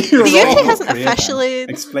 You're the UK wrong. hasn't Korea, officially.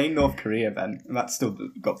 Explain North Korea, then. That's still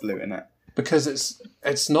got blue in it. Because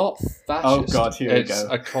it's not fascist. Oh, God, here we it's go.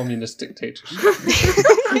 a communist dictatorship.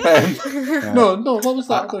 No, what was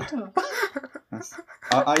that other tab?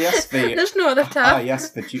 Yes, the There's no other tab. yes,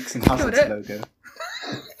 the Dukes and Hazzards it. logo.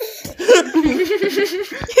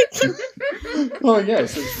 Oh,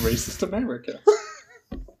 yes, it's racist America.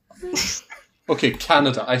 Okay,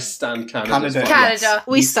 Canada. I stand Canada. Canada. Canada. Yes,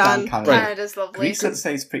 We stand. Canada. Right. Canada's lovely. Greece, I'd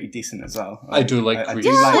say, is pretty decent as well. I do like I Greece.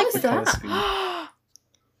 do Yeah, like What's the colour that? scheme.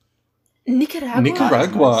 Nicaragua.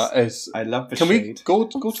 Nicaragua That's is. I love the Can shade. we go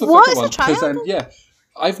to the What second is one? the triangle? Yeah,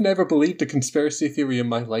 I've never believed a conspiracy theory in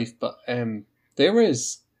my life, but there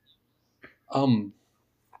is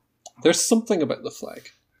there's something about the flag.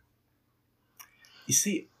 You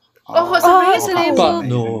see... Oh, it's Oh, amazing. But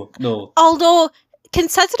no. Although,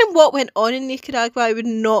 considering what went on in Nicaragua, I would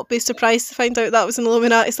not be surprised to find out that was an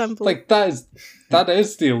Illuminati symbol. Like that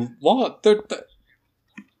is the what?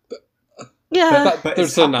 yeah. But There's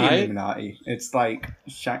it's an happy eye. Illuminati. It's like...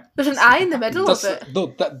 There's an eye in the middle That's, of it.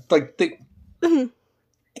 no, that like they. Mhm.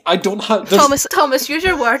 I don't have. there's- Thomas, use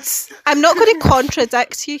your words. I'm not going to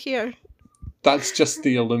contradict you here. That's just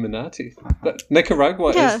the Illuminati.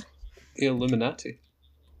 Nicaragua Yeah. is the Illuminati.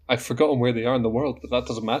 I've forgotten where they are in the world, but that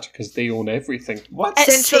doesn't matter because they own everything. What?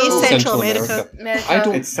 It's Central- Central America. America. I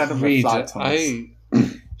don't It's set up a read. flag, Thomas. I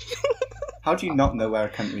How do you not know where a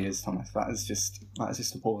country is, Thomas? That is just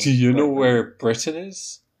appalling. do you know where Britain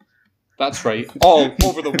is? That's right, all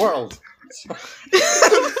over the world.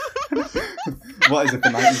 What is it, the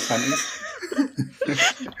 1920s?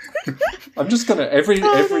 I'm just gonna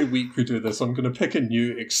every week we do this. I'm gonna pick a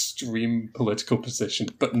new extreme political position,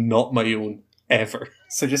 but not my own ever.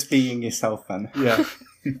 So just being yourself, then. Yeah,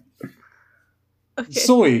 Okay.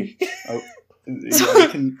 Zoe.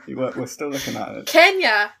 We're still looking at it.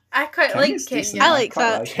 Kenya. I quite like Kenya's decent. Kenya. I like quite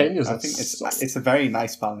that. it. Kenya's I a think s- it's a very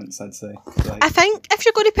nice balance, I'd say. Like, I think if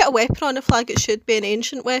you're going to put a weapon on a flag, it should be an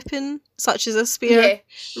ancient weapon, such as a spear, Yeah.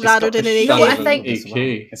 it's rather got than the an No, shadow I think- as well.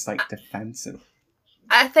 AK. It's like defensive.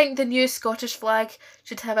 I think the new Scottish flag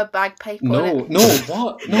should have a bagpipe on No, it. no,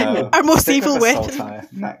 what? No. Our most Stick evil with the weapon. saltire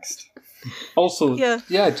next. Also, Yeah.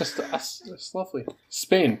 just it's lovely.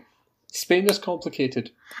 Spain is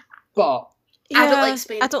complicated, but I don't like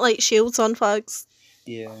Spain. I don't like shields on flags.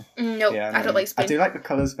 Yeah. No, Yeah, I don't like Spain. I do like the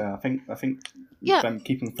colours though. I think Yeah. them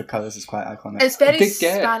keeping the colours is quite iconic. It's very they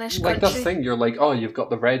get Spanish like country. that thing. You're like, oh, you've got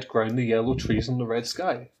the red ground, the yellow trees, and the red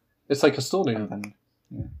sky. It's like Estonia. And then,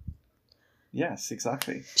 yeah. Yes,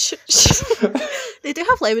 exactly. They do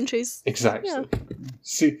have lemon trees. Exactly. Yeah.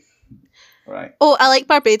 See, Right. Oh, I like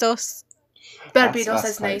Barbados. Barbados That's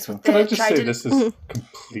is nice quite with can I the just say trident. this is Mhm.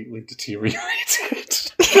 completely deteriorated?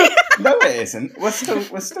 No, it isn't. We're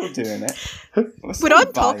still doing it. We're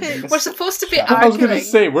on topic. We're supposed to be Shut I was going to arguing.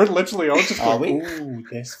 say we're literally all just Are going, we? ooh,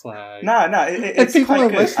 this flag. No, If it's people quite are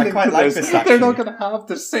good. I listening quite to like this, this. they're Actually. not going to have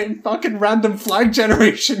the same fucking random flag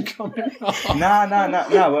generation coming up.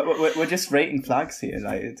 No. We're just rating flags here.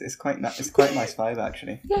 Like it's quite a nice vibe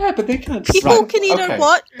actually. Yeah, but they can't. People Right, can either okay.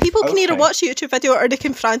 either Okay. watch a YouTube video or they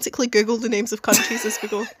can frantically Google the names of countries as we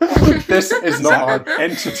go. This is not our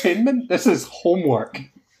entertainment. This is homework.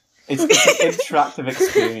 It's an interactive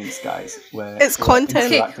experience, guys. Where It's we're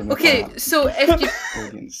content. interacting with Okay, our so if you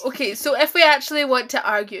audience. so if we actually want to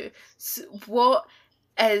argue, what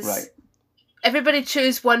is Right. everybody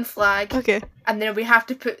choose one flag, Okay. and then we have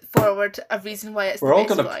to put forward a reason why it's We're the all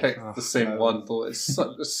best going to flag. pick Oh, the same no. one, though. It's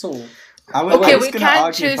so. I was, Okay, I was we gonna can't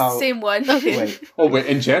argue choose about, the same one. Wait, Oh wait,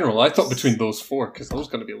 in general, I thought between those four because I was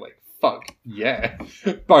going to be like, "Fuck yeah,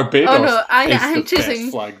 Barbados Oh, no, is I'm the choosing-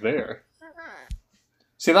 best flag there."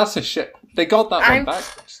 See, that's a shit. They got that I'm- one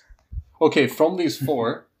backwards. Okay, from these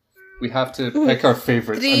four, we have to pick our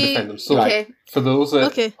favourites and defend them. So, Okay. for those that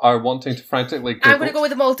Okay. are wanting to frantically Google, I'm going to go with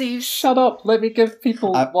the Maldives. shut up, let me give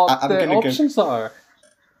people I'm what the gonna go- options are.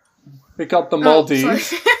 We got the Oh, Maldives,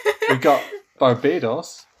 sorry. we got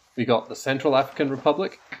Barbados, we got the Central African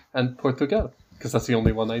Republic, and Portugal, because that's the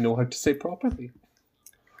only one I know how to say properly.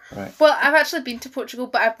 Right. Well, I've actually been to Portugal,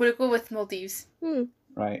 but I'm going to go with Maldives.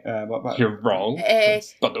 Right. What about? You're wrong,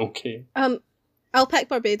 but okay. I'll pick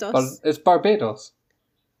Barbados. But it's Barbados.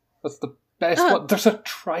 That's the best one. There's a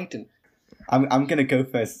trident. I'm gonna go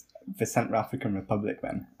for the Central African Republic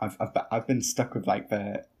then. I've been stuck with like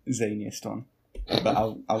the zaniest one, but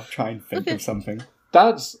I'll try and think of something.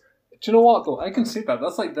 That's. Do you know what though? I can see that.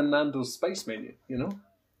 That's like the Nando's spice menu. You know,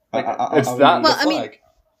 like it's I'll- that the Well, I mean- flag.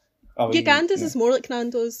 Uganda's is more like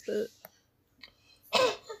Nando's, but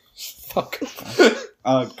Fuck.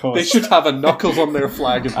 Oh, of course. They should have a knuckles on their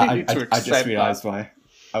flag, and they I need to accept just that. realised why.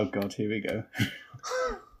 Oh god, here we go.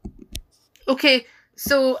 Okay,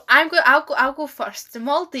 so I'll go first. The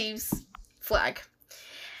Maldives flag.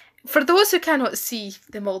 For those who cannot see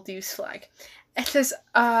the Maldives flag, it is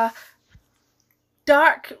a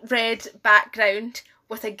dark red background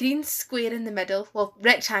with a green square in the middle, well,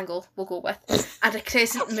 rectangle we'll go with, and a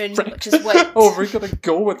crescent moon, which is white. Oh, we're gonna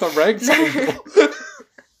go with a rectangle.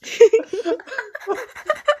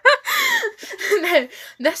 Now,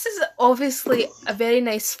 this is obviously a very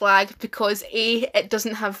nice flag because it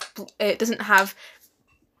doesn't have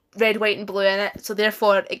red, white, and blue in it, so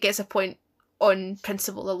therefore it gets a point on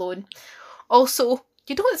principle alone. Also,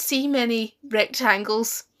 you don't see many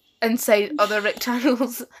rectangles inside other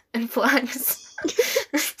rectangles and flags.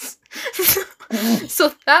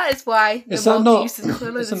 So that is why the Is that not? Maldives is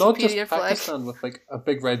clearly Is the it not superior just flag. Pakistan with like a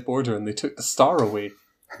big red border, and they took the star away?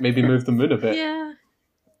 Maybe moved the moon a bit. yeah.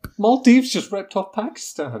 Maldives just ripped off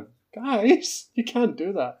Pakistan. Guys, you can't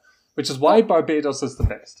do that. Which is why Barbados is the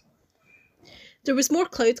best. There was more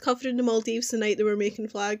cloud covering the Maldives the night they were making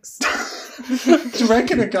flags. Do you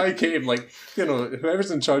reckon a guy came, like, you know, whoever's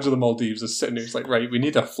in charge of the Maldives is sitting there, he's like, right, we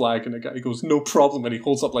need a flag, and a guy goes, no problem, and he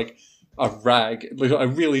holds up, like, a rag, like a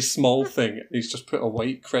really small thing, and he's just put a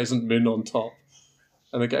white crescent moon on top.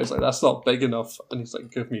 And the guy's like, that's not big enough, and he's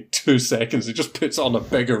like, give me 2 seconds, he just puts on a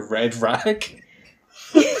bigger red rag.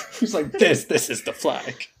 He's like, this is the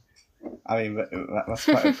flag. I mean, that's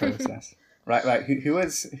quite a process. Right. Who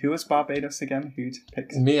was Barbados again? Who'd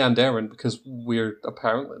picked? Me and Aaron, because we're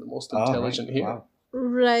apparently the most intelligent right. here. Wow.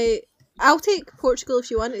 Right. I'll take Portugal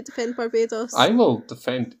if you want to defend Barbados. I will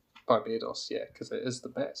defend Barbados, yeah, because it is the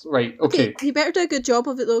best. Right, okay. You better do a good job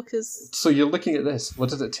of it though, because So you're looking at this. What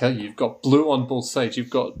does it tell you? You've got blue on both sides. You've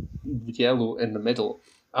got yellow in the middle.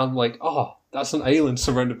 I'm like, oh, that's an island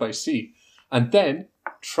surrounded by sea. And then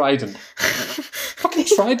trident. Fucking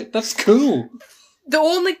trident. That's cool. The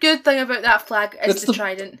only good thing about that flag is It's the the-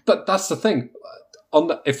 trident. But that's the thing.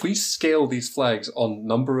 If we scale these flags on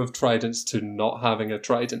number of tridents to not having a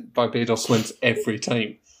trident, Barbados wins every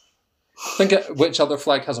time. Think of which other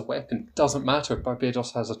flag has a weapon. Doesn't matter.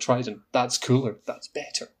 Barbados has a trident. That's cooler. That's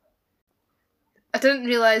better. I didn't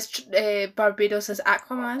realise Barbados is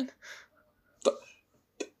Aquaman.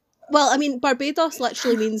 well, I mean, Barbados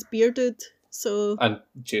literally means bearded, so And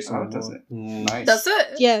Jason. Oh, does it? Mm. Nice. Does it?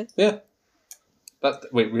 yeah. Yeah.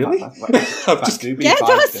 Wait, really? That I'm just do be Yeah, a it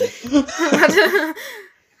vibe, does. though.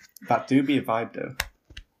 That do be a vibe though.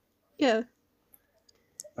 Yeah.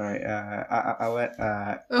 All right. I'll let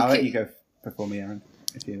Okay. you go before me, Aaron,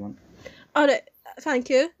 if you want. Alright, thank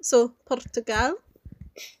you. So, Portugal.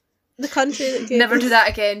 The country that gave Never us- do that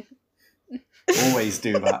again. Always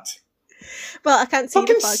do that. Well, I can't see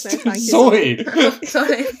Fucking the flag now, thank you. Zoe! Oh,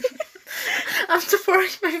 sorry. I'm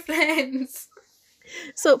supporting my friends.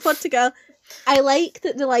 So, Portugal, I like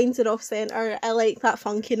that the lines are off centre. I like that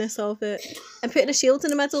funkiness of it. And putting a shield in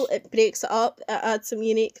the middle, it breaks it up. It adds some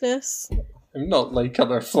uniqueness. I'm not like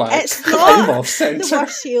other flags. It's not I'm off The centre.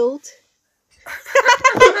 worst shield.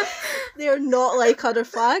 They're not like other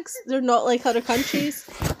flags. They're not like other countries.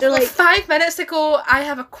 They're Like like 5 minutes ago, I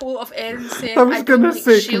have a quote of Erin saying, I was don't gonna like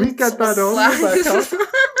say, can we shields get that or on, flags."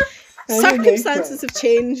 circumstances have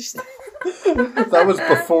changed. That was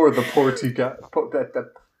before the Portugal.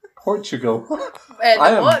 Portugal. I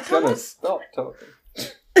am What, gonna Thomas? stop talking.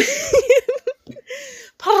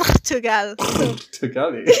 Portugal. So,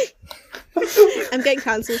 Portugal. I'm getting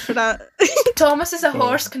cancelled for that. Thomas is a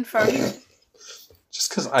horse, confirmed. Just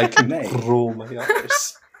because I can Mate. roll my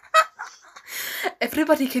R's.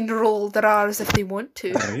 Everybody can roll their R's if they want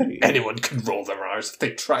to. Really? Anyone can roll their R's if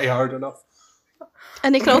they try hard enough.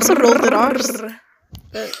 And they can also roll their R's.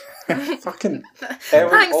 Fucking Erin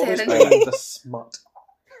Thanks, always Erin. playing the smut.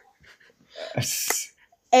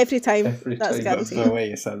 Every time. Every That's time. That's guaranteed. the way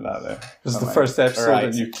you said that, though. This is the Alright. first episode Alright,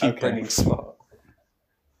 and you keep okay. bringing smut.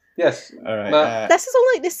 Yes. All right. Matt. This is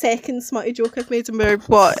only like the second smutty joke I've made and we're,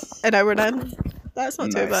 what, an hour in? That's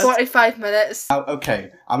not too Nice. bad. 45 minutes.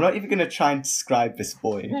 Okay, I'm not even going to try and describe this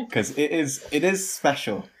boy because it is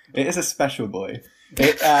special. It is a special boy.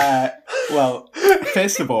 Well,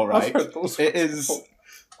 first of all, I've right, heard those it ones is. before.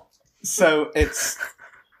 So it's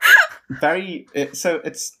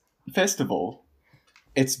it's first of all,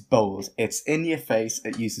 it's bold. It's in your face.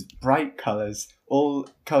 It uses bright colors, all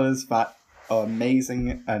colors that are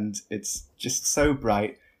amazing, and it's just so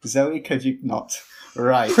bright. Zoe, could you not?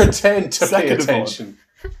 Right. Pretend to pay Second of all- attention.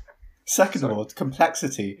 Second Sorry. of all,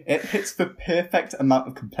 complexity. It hits the perfect amount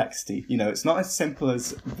of complexity. You know, it's not as simple as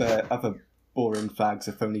the other boring flags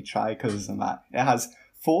with only tricolours and that. It has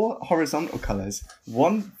 4 horizontal colours,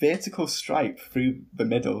 1 vertical stripe through the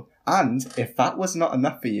middle, and if that was not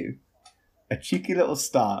enough for you, a cheeky little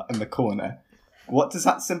star in the corner. What does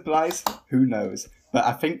that symbolise? Who knows? But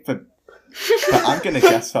I think but I'm going to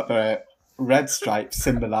guess that the red stripe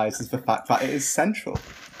symbolises the fact that it is central.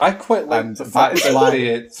 I quite like And the that fact is that why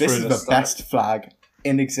they this threw is in the a star. best flag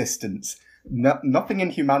in existence. Nothing in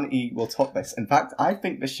humanity will top this. In fact, I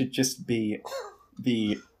think this should just be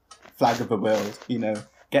the flag of the world. You know,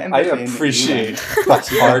 getting I between appreciate UN.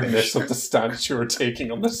 the hardness of the stance you are taking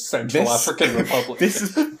on the Central This- African Republic. This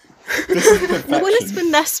is No one has perfection.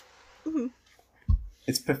 been this.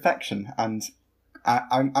 It's perfection, and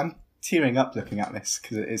I'm tearing up looking at this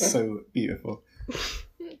because it is so beautiful.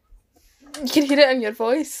 You can hear it in your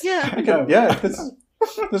voice. Yeah. I know. Yeah, this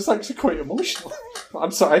is actually quite emotional.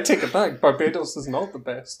 I'm sorry, I take it back. Barbados is not the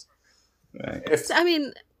best. Right. I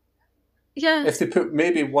mean, yeah. If they put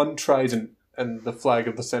maybe one trident in the flag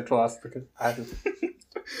of the Central African island.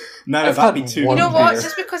 No, I've that'd be had too. one You know what? beer.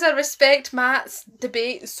 Just because I respect Matt's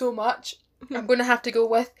debate so much, I'm going to have to go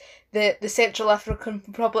with the Central African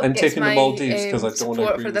Republic. And gets taking the my, Maldives, 'cause I don't support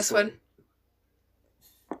agree for with this Zoe. one.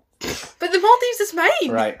 But the Maldives is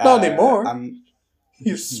mine. Right. Not anymore. I'm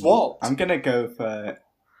You've swapped. gonna go for.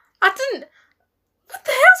 I didn't. What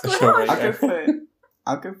the hell's Sure, going on? right.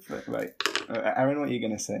 I'll go for. Right. Aaron, what are you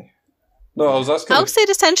gonna say? No, I was asking. I'll say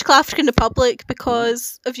the Central African Republic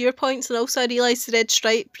because of your points, and also I realise the red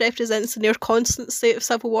stripe represents the near constant state of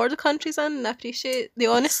civil war the country's in, and I appreciate the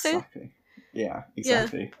honesty. Exactly. Yeah.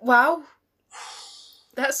 Exactly. Wow.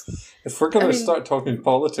 That's If we're going I to mean- start talking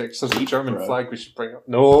politics, there's a Deep, German bro. flag we should bring up.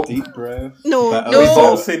 No. Deep, bro. No, But no. We've all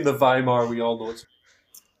also- seen the Weimar, we all know it's...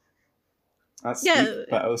 That's Yeah. deep,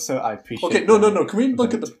 but also I appreciate. Okay, no. Can we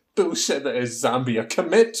look at the bullshit that is Zambia?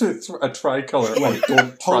 Commit to a tricolour or Wait,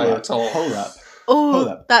 don't try hold up, at all. hold up, Oh, Hold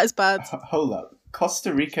up. that is bad. hold up.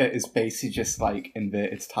 Costa Rica is basically just like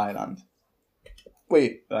inverted Thailand.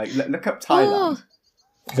 Wait. Like, look up Thailand.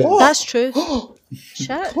 What? That's true.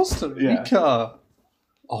 Shit. Costa Yeah. Rica.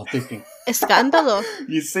 Oh, they've been... Escándalo.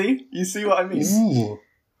 You see what I mean? Ooh.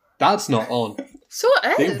 That's not on. so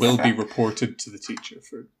it They is. will be reported to the teacher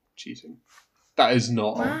for cheating. That is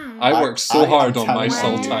not Wow. on. I worked so I hard am on my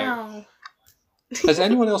telling you. saltire. Wow. Has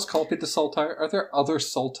anyone else copied the saltire? Are there other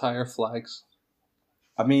saltire flags?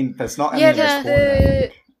 I mean, there's not any Yeah, in this corner,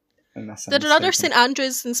 the unless I'm There are other mistaken. St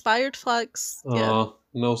Andrews inspired flags. Yeah.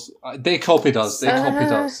 No. They copied us. They copied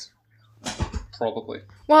Uh. us. Probably.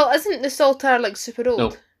 well, isn't the Saltire like super old?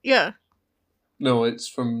 No. Yeah. No, it's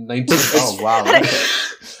from 19... Oh wow!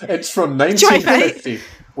 It's from Joy, right? 1950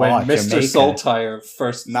 when Oh, Mr. Jamaica. Saltire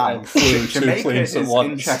first Now, flew 2 Jamaica planes is at once.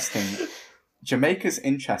 interesting. Jamaica's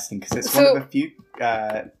interesting because it's So- one of the few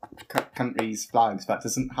countries' flags that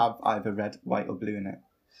doesn't have either red, white, or blue in it.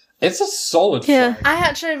 It's a solid Yeah. flag, I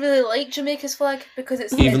actually really like Jamaica's flag because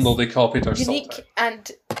it's even it's though they copied our unique saltire.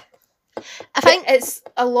 and I think it's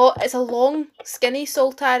a lot. It's a long, skinny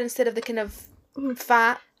Saltire instead of the kind of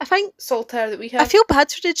fat I think Saltire that we I have. feel bad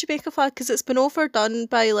for the Jamaica flag because it's been overdone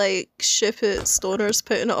by like stupid stoners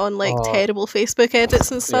putting it on like Oh. terrible Facebook edits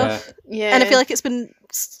and Yeah. stuff. yeah, And I feel like it's been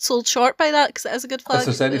sold short by that because it is a good flag. If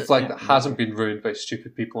there's any but- flag that hasn't been ruined by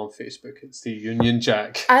stupid people on Facebook, it's the Union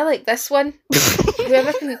Jack. I like this one.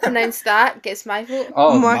 Whoever can pronounce that gets my vote.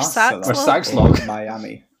 Oh, Mar- Marcelo Saxlog. Or Saxlog. in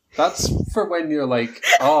Miami. that's for when you're like,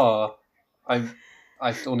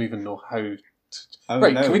 I don't even know how. Oh,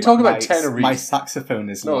 Right, no, can we talk about my- Tenerife? My saxophone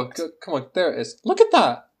is No, not. come on, there it is. Look at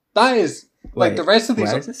that. That is like Wait, the rest of these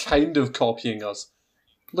where are is this? kind of copying us.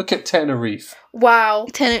 Look at Tenerife. Wow,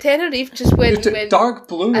 Ten- Tenerife just went. Dark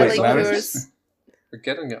blue I is like where ours. is yours. this? We're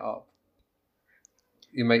getting it up.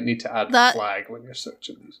 You might need to add That- flag when you're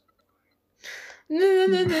searching these. No.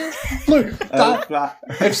 Look, Oh, that, that-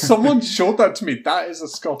 if someone showed that to me, that is a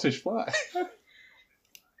Scottish flag.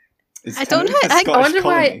 Is I don't know, Tenerife a I Scottish I wonder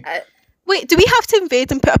colony? why. Wait, do we have to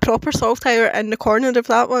invade and put a proper saltire in the corner of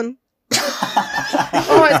that one?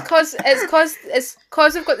 Oh, it's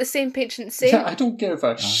cause we've got the same patron saint. Yeah, I don't give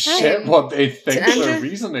a shit what they think Andrew? their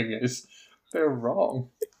reasoning is. They're wrong.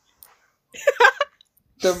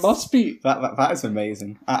 There must be... That is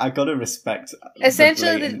amazing. I gotta respect.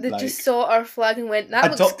 Essentially, the they blatant, just saw our flag and went,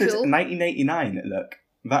 "That adopted looks cool." 1989. Look,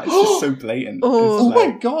 that is just so blatant. Oh. It's Oh my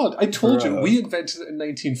like, god, I told you, bro. we invented it in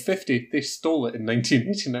 1950. They stole it in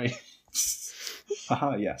 1989.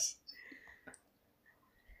 Aha, yes.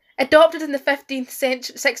 Adopted in the 15th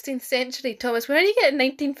century, 16th century. Thomas, where are you getting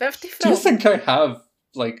 1950 Do from? you think I have,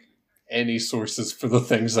 like, any sources for the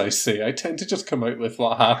things I say? I tend to just come out with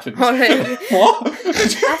what happens. All right. What?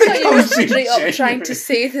 I thought you were straight up trying to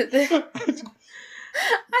say that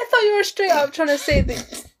I thought you were straight up trying to say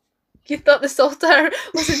that you thought the saltire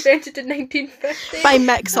was invented in 1950. By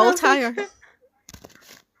Mick Saltire.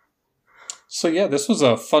 So yeah, this was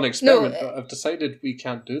a fun experiment, No, but I've decided we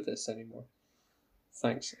can't do this anymore.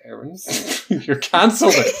 Thanks, Erin. You're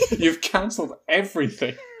cancelled it. You've cancelled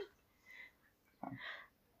everything.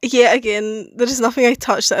 Yet again, there is nothing I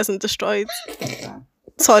touch that isn't destroyed. Yeah.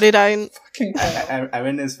 Sorry, Down. Fucking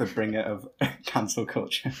Erin is the bringer of cancel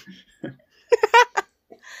culture.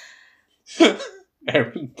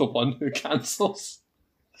 Erin, the one who cancels.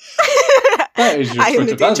 That is your I am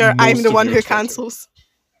the Twitter. That's danger. I'm most the of one your who Twitter. cancels.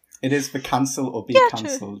 It is the cancel or be Yeah, true.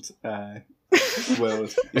 cancelled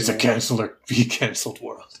world. It's a you know, cancel or be cancelled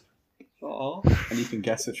world. Aww. and you can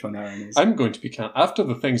guess which one Erin is. I'm going to be cancelled. After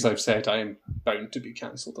the things I've said, I am bound to be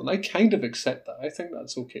cancelled, and I kind of accept that. I think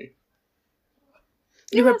that's okay.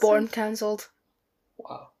 You were Yes. born cancelled.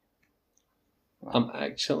 Wow.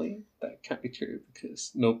 Actually, that can't be true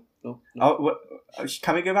because nope. Oh,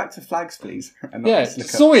 can we go back to flags, please? And not Yeah, just look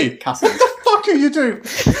up Zoe, what castles. the fuck are you doing?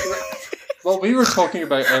 Well, we were talking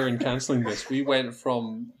about Erin cancelling this. We went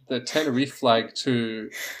from the Tenerife flag to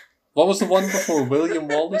what was the one before William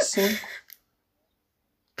Wallace? Zoe?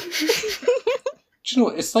 Do you know?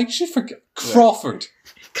 It's like she forgot Crawford,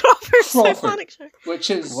 Crawford, South Crawford. Lanarkshire. which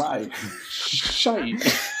is Why?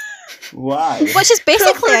 shite. Why? Which is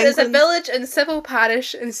basically Crawford is a England. village and civil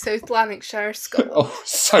parish in South Lanarkshire, Scotland. Oh,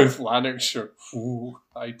 South Lanarkshire. Ooh,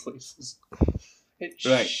 high places. It's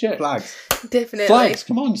Right, shit. flags. Definitely. Flags,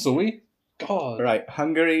 come on, Zoe. God. Right,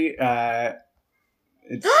 Hungary.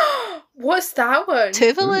 It's What's that one?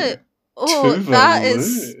 Tuvalu. Oh, that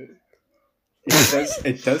is... Tuvalu.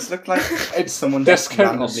 it does look like It's someone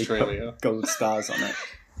discount randomly put Australia. gold stars on it.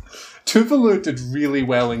 Tuvalu did really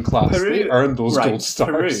well in class. They earned those right, gold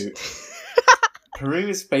stars. Peru. Peru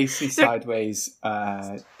is basically sideways.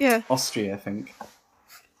 Yeah. Austria, I think.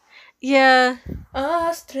 Yeah.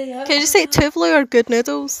 Austria. Can you just say Tuvalu or good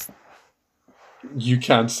noodles? You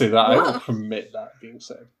can't say that. I will What? permit that being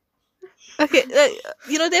said. Okay,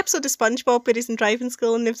 you know the episode of SpongeBob where he's in driving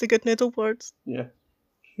school and they have the good noodle boards? Yeah.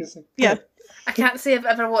 He's like, Yeah. I can't say I've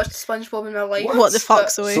ever watched SpongeBob in my life. What the fuck,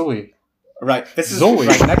 but- Zoe? Zoe. Right, this is Zoe.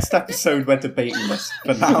 right. Next episode, we're debating this.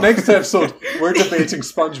 But now, Next episode, we're debating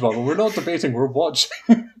SpongeBob, and we're not debating, we're watching.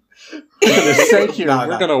 We're going to sit here, No,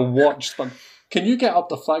 we're no. going to watch SpongeBob. Can you get up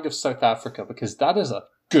the flag of South Africa? Because that is a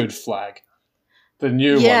good flag. The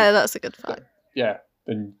new Yeah, one. that's a good fact. Yeah,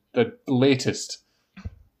 the latest.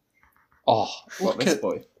 Oh, what look this at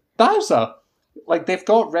boy? that is a like they've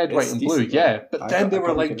got red, It's white, and blue. decent, Yeah, yeah. but I then got- they I were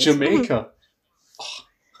got like it. Jamaica.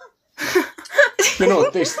 You know,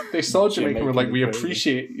 they saw Jamaica and were like, we Jamaican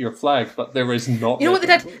appreciate your flag, but there is not. You know what red,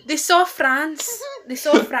 they white, did? and blue. They saw France. They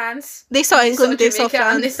saw France. They saw England, they saw Jamaica,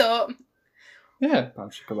 and they France. saw Yeah,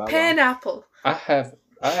 pineapple. I have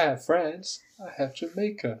France. I have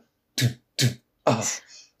Jamaica.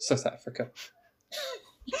 South Africa.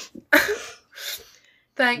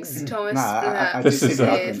 Thanks, Thomas, Nah, for that. I This do see is the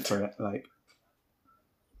a- argument for it. Like,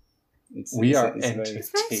 We are very-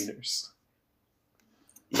 entertainers.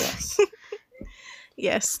 Yes.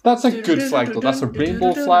 Yes. That's a good flag, though. That's a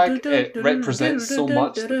rainbow flag. It represents so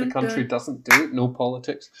much that the country doesn't do. No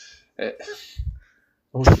politics.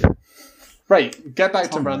 Oh dear. Right, get back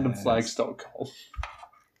to Thomas. randomflags.com.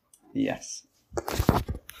 Yes.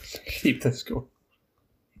 Keep this going.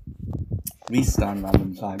 We stand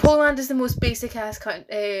random flags. Poland is the most basic ass flag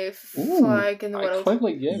in the I world. quite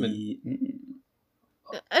like Yemen.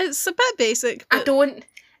 It's a bit basic. I But don't.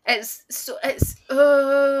 It's so. It's.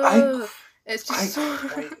 It's just I-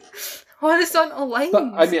 so horizontal lines. But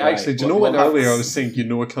I mean, Right, actually, do you know well, when well, earlier I that's- was saying, you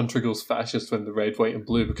know, a country goes fascist when the red, white, and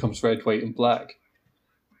blue becomes red, white, and black?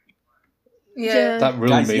 yeah. That really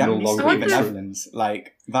Guys, may you no haven't longer seen be the true. Netherlands.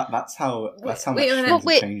 Like that's how Wait much a minute. things Well, have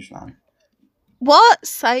wait. changed now. what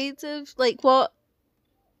side of, like, what?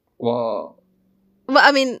 Well, Well,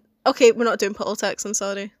 I mean, Okay, we're not doing politics, I'm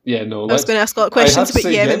sorry. Yeah, no. I was going to ask a lot of I had questions to about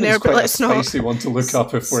say Yemen there, Yemen's but quite let's a not. spicy one to look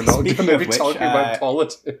up if we're not going Speaking to of be which, talking about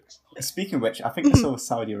politics. Speaking of which, I think I saw a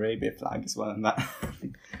Saudi Arabia flag as well, and that.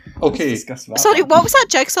 Okay, Discuss that Sorry, one. what was that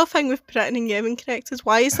jigsaw thing with Britain and Yemen connected?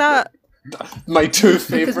 Why is that? my two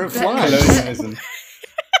favourite Britain- flags. Colonialism.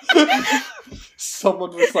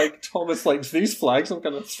 Someone was like, Thomas likes these flags, I'm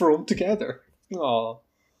going to throw them together. Aw.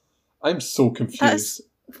 I'm so confused.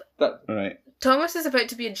 That Right. Thomas is about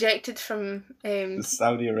to be ejected from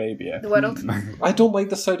Saudi Arabia. The world. I don't like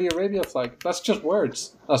the Saudi Arabia flag. That's just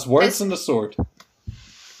words. That's words It's- and a sword.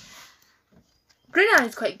 Brunei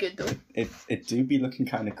is quite good though. It do be looking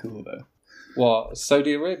kind of cool though. What,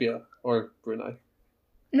 Saudi Arabia or Brunei?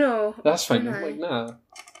 No, That's fine. I'm Brunei. like, nah.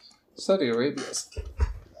 Saudi Arabia's.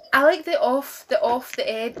 I like the off the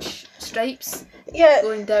edge stripes Yeah,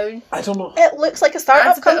 going down. I don't know. it looks like a Adds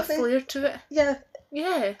startup a bit of company. flair to it. Yeah.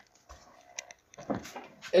 Yeah.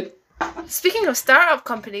 It. Speaking of startup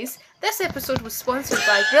companies, this episode was sponsored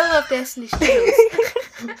by Grill of Destiny Studios.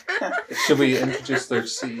 Should we introduce their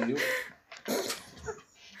CEO?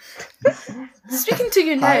 Speaking to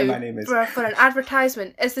you now Hi, my name is- for an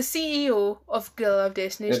advertisement is the CEO of Grill of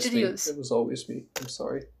Destiny It's me. Studios. It was always me. I'm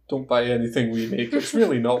sorry. Don't buy anything we make. It's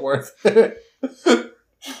really not worth it.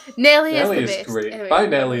 Nelly is Nelly the is best. great. Anyway, Buy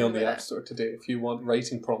Nelly on the remember App Store today if you want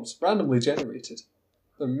writing prompts randomly generated.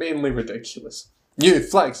 They're mainly ridiculous. New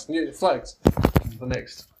flags. The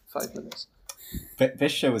next 5 minutes.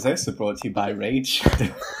 This show was also brought to you by Rage.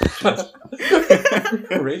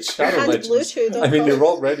 Raid Shadow And Legends. Bluetooth.com. I mean, you're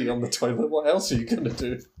already on the toilet. What else are you going to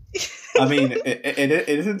do? I mean, it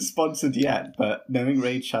isn't sponsored yet, but knowing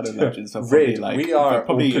Raid Shadow Legends, are probably Raid, like we are they'll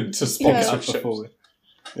probably open to pick it up sponsorships. before.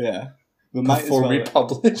 Yeah, we might Before as we well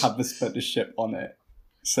publish. have the sponsorship on it.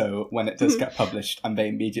 So when it does get published and they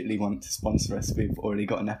immediately want to sponsor us, we've already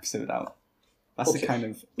got an episode out. That's Okay. the kind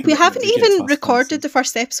of We haven't commitment we give to even our recorded the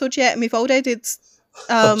sponsors. first episode yet, and we've already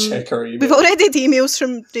I'll check our email. we've already had emails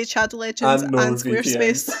from Raid Shadow Legends And and, NordVPN.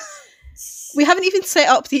 Squarespace. We haven't even set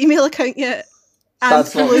up the email account yet, and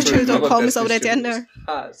That's not true. Bluetooth.com is Destiny already in Studios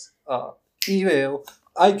there. Has a email.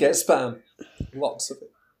 I get spam. Lots of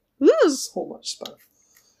it. Woo! So much spam.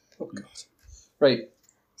 Oh god. Right.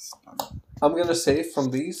 I'm gonna say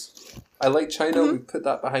from these, I like China. We put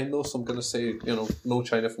that behind those, so I'm gonna say no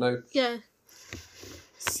China for now. Yeah.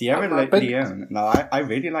 Sierra I'm a big- Leone. No, I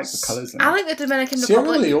really like the colours in it. I like the Dominican Sierra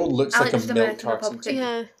Republic. Leone looks I like like a the milk Dominican carton. Republic.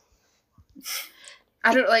 Yeah.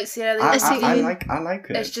 I don't like Sierra Leone. I see what you mean. like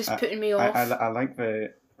it. It's just I- putting me I, off. I like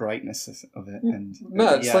the brightness of it, and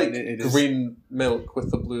No, it's yeah, like it is. green milk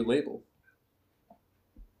with the blue label.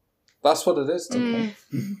 That's what it is to me.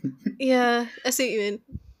 Yeah, I see what you mean.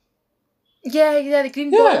 Yeah, the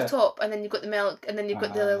green Yeah. bottle top, and then you've got the milk, and then you've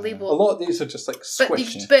got the A label. lot of these are just like But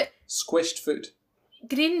squished, squished food.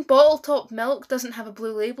 green bottle top milk doesn't have a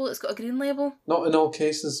blue label; it's got a green label. Not in all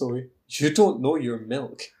cases, Zoe. You don't know your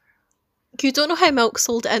milk. You don't know how milk's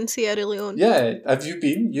sold in Sierra Leone. Yeah, have you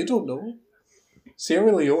been? You don't know.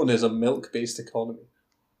 Sierra Leone is a milk-based economy.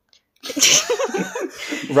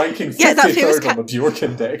 Ranking 53rd Yeah, that famous on the Bjork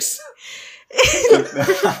Index.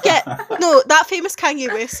 Yeah, no, that famous Kanye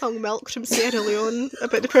West song "Milk" from Sierra Leone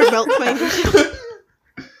about the poor milk miners.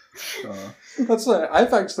 Oh. That's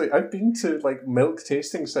right. I've been to like milk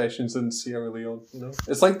tasting sessions in Sierra Leone.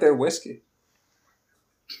 It's like their whiskey.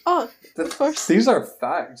 Oh, of course. These are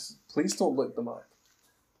facts. Please don't look them up.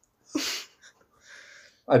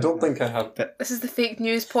 I don't think I have. This is the fake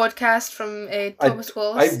news podcast from Thomas I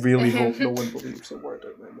Wallace. really hope no one believes a word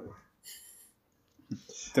out of my mouth.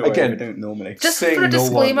 Don't worry, Again, we don't normally. Just saying for a no one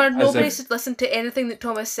disclaimer, as nobody if- should listen to anything that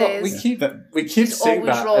Thomas Well, says. we keep He's saying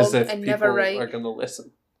always that wrong as if and people never right. are going to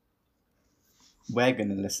listen. We're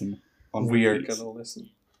gonna listen. On We're repeat. going to listen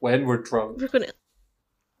when we're drunk. We're gonna.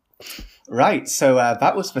 Right, so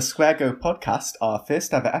that was the Square Go podcast, our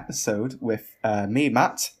first ever episode with me,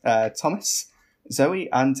 Matt, Thomas, Zoe,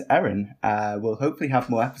 and Erin. We'll hopefully have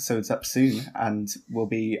more episodes up soon, and we'll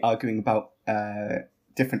be arguing about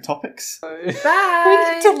different topics. We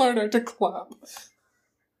Bye. need to learn how to clap.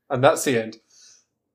 And that's the end.